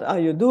 what are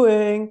you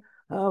doing?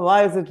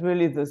 Why is it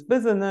really this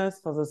business?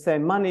 For the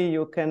same money,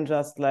 you can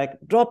just like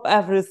drop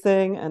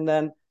everything and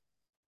then,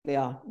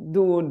 yeah,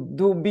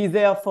 be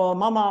there for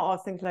mama or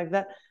things like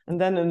that. And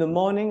then in the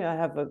morning, I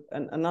have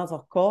another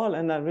call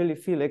and I really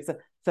feel like,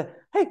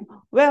 hey,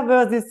 where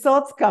were these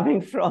thoughts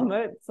coming from?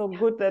 It's so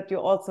good that you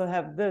also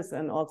have this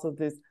and also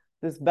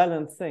this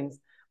balanced things.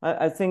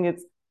 I think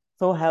it's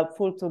so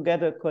helpful to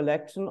get a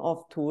collection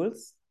of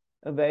tools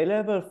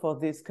available for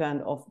these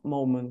kind of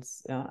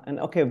moments. Yeah, and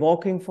okay,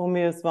 walking for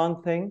me is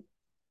one thing.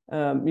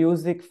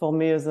 Music for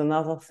me is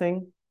another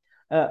thing.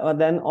 Or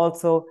then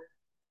also,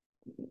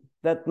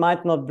 that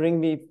might not bring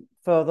me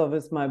further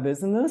with my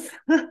business,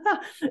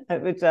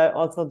 which I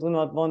also do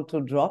not want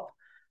to drop.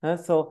 And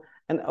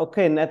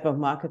okay, network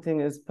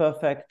marketing is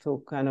perfect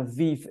to kind of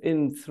weave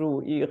in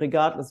through,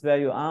 regardless where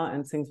you are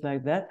and things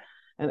like that.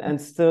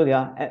 And still,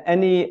 yeah,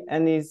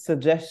 any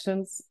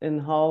suggestions in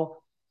how,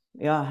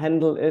 yeah,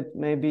 handle it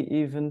maybe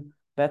even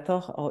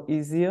better or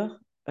easier,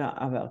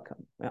 are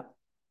welcome. Yeah.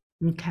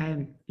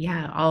 Okay.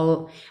 Yeah.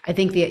 I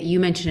think that you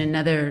mentioned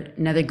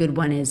another good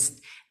one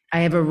is I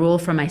have a rule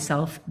for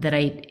myself that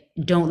I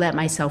don't let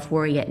myself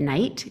worry at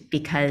night,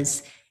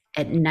 because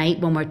at night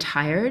when we're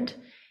tired,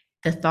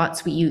 the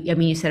thoughts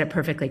you said it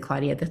perfectly,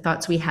 Claudia, the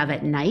thoughts we have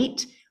at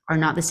night are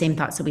not the same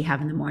thoughts that we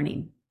have in the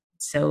morning.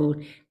 So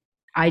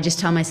I just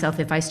tell myself,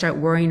 if I start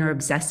worrying or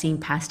obsessing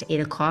past 8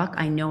 o'clock,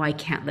 I know I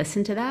can't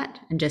listen to that,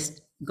 and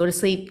just go to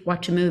sleep,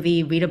 watch a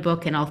movie, read a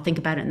book, and I'll think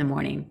about it in the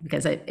morning,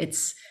 because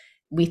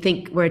we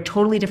think we're a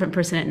totally different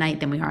person at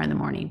night than we are in the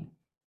morning.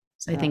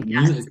 So I think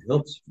music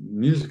helps.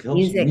 Music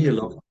helps me a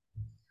lot.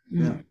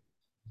 Yeah.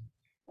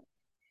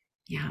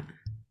 Yeah.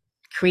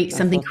 Create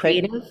something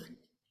creative,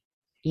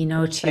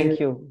 Thank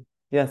you.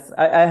 Yes,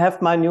 I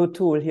have my new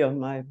tool here,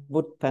 my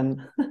wood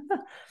pen.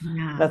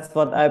 Yeah. That's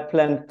what I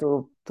plan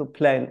to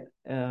play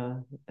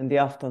in the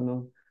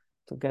afternoon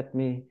to get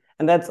me.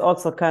 And that's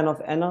also kind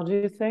of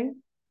energy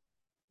thing.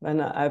 When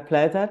I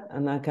play that,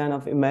 and I kind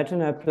of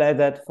imagine I play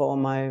that for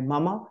my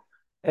mama.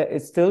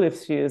 It's still,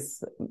 if she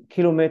is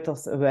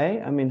kilometers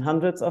away, I mean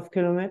hundreds of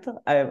kilometers,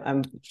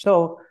 I'm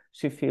sure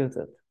she feels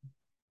it.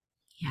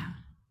 Yeah.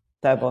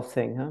 Type of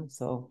thing. Huh?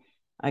 So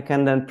I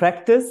can then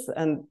practice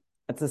and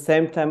at the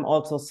same time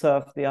also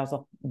serve the other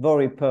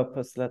very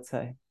purpose, let's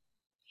say.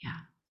 Yeah.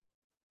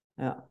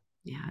 Yeah.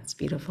 Yeah, it's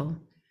beautiful.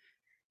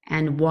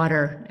 And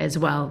water as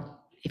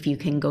well. If you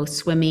can go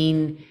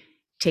swimming,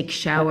 take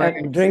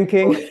shower,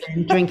 drinking,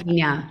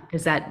 yeah,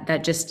 because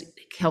that just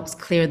helps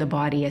clear the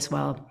body as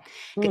well.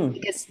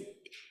 Because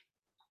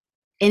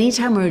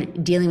anytime we're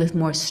dealing with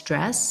more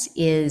stress,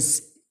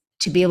 is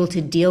to be able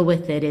to deal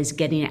with it is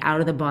getting it out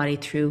of the body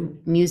through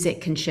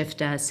music can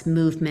shift us,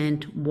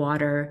 movement,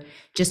 water,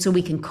 just so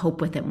we can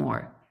cope with it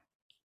more.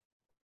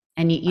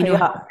 And you know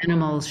how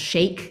animals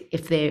shake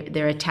if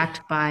they're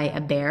attacked by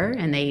a bear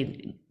and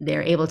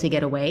they're able to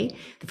get away.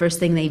 The first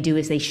thing they do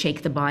is they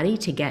shake the body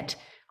to get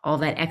all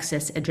that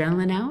excess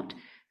adrenaline out.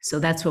 So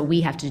that's what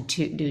we have to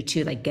do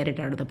too, like get it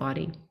out of the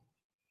body.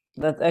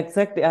 That's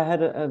exactly. I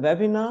had a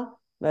webinar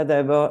where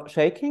they were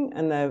shaking,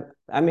 and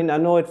I mean I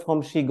know it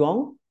from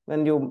Qigong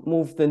when you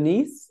move the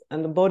knees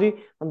and the body,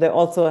 and they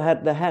also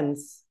had the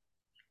hands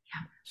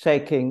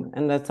shaking,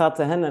 and they start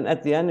the hand, and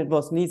at the end it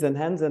was knees and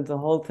hands, and the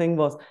whole thing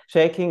was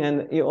shaking,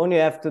 and you only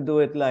have to do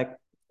it like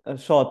a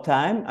short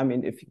time. I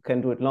mean, if you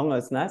can do it longer,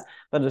 it's nice,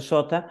 but a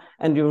short time,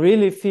 and you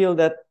really feel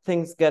that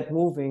things get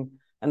moving,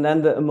 and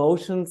then the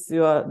emotions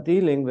you are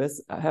dealing with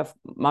have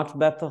much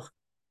better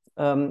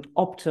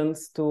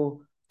options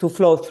to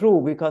flow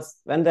through, because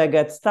when they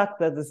get stuck,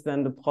 that is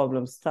when the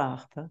problems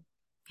start. Huh?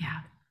 Yeah,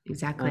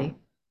 exactly.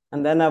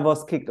 And then I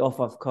was kicked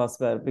off, of course,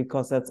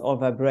 because that's all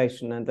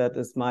vibration, and that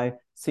is my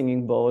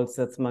singing bowls,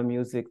 that's my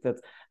music,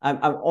 I'm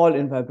all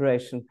in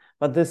vibration.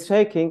 But this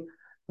shaking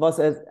was,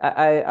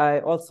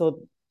 I also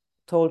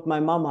told my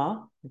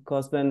mama,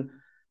 because when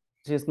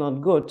she's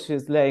not good,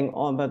 she's laying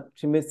on, but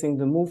she's missing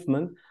the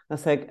movement. I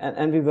said,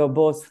 and we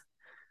were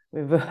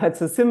at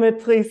the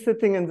symmetry,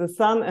 sitting in the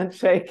sun and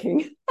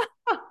shaking.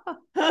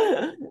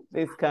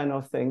 These kind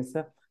of things.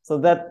 So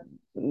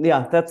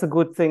that's a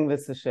good thing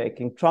with the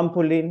shaking.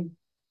 Trampoline,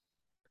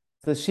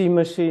 the ski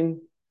machine,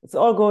 it's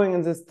all going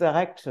in this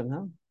direction.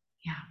 Huh?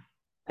 Yeah.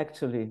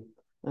 Actually.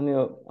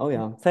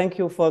 And thank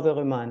you for the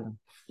reminder.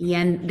 Yeah,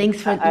 and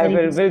thanks for I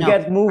will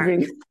get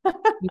moving.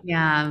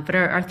 Yeah, but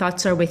our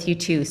thoughts are with you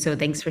too. So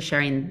thanks for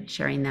sharing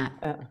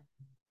that.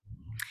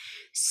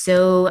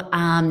 So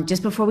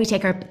just before we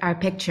take our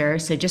picture,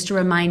 so just a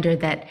reminder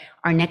that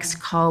our next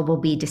call will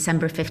be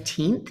December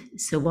 15th.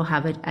 So we'll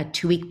have a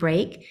 2-week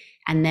break.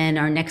 And then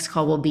our next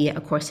call will be,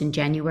 of course, in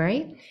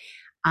January.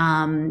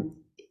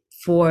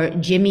 For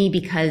Jimmy,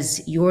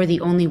 because you're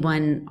the only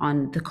one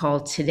on the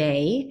call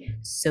today,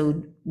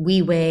 so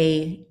we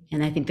weigh,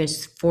 and I think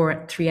there's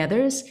 3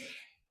 others,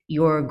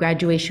 your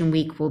graduation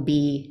week will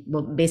be,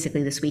 well,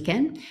 basically this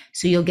weekend.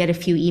 So you'll get a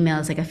few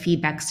emails, like a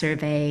feedback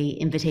survey,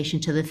 invitation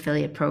to the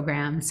affiliate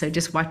program. So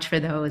just watch for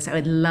those. I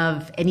would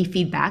love any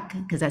feedback,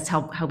 because that's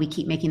how we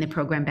keep making the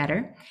program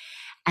better.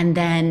 And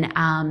then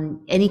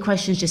any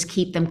questions, just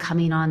keep them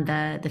coming on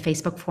the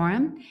Facebook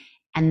forum.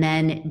 And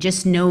then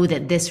just know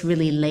that this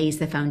really lays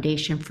the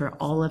foundation for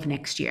all of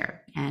next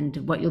year. And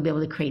what you'll be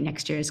able to create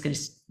next year is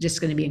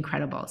just going to be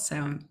incredible.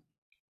 So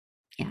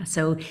yeah,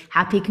 so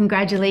happy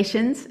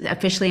congratulations,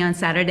 officially on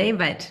Saturday,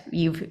 but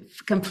you've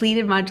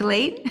completed Module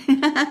 8.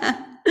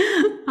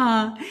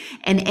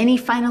 And any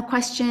final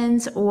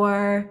questions,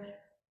 or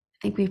I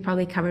think we've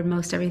probably covered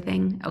most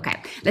everything.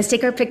 Okay, let's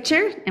take our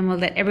picture and we'll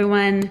let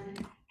everyone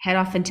head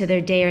off into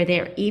their day or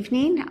their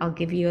evening. I'll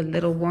give you a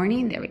little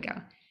warning. There we go.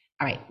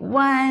 All right,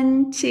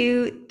 1,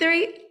 2,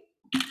 3.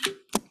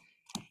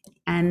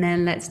 And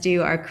then let's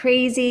do our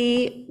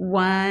crazy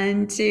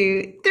 1,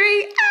 2,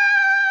 3.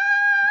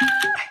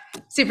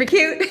 Super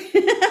cute.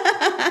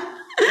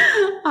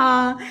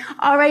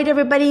 All right,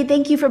 everybody.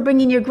 Thank you for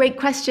bringing your great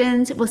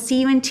questions. We'll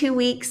see you in 2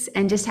 weeks,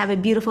 and just have a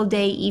beautiful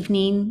day,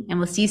 evening, and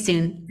we'll see you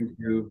soon. Thank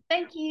you.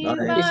 Thank you. Bye.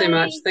 Thank you so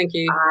much. Thank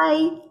you.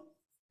 Bye.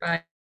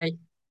 Bye.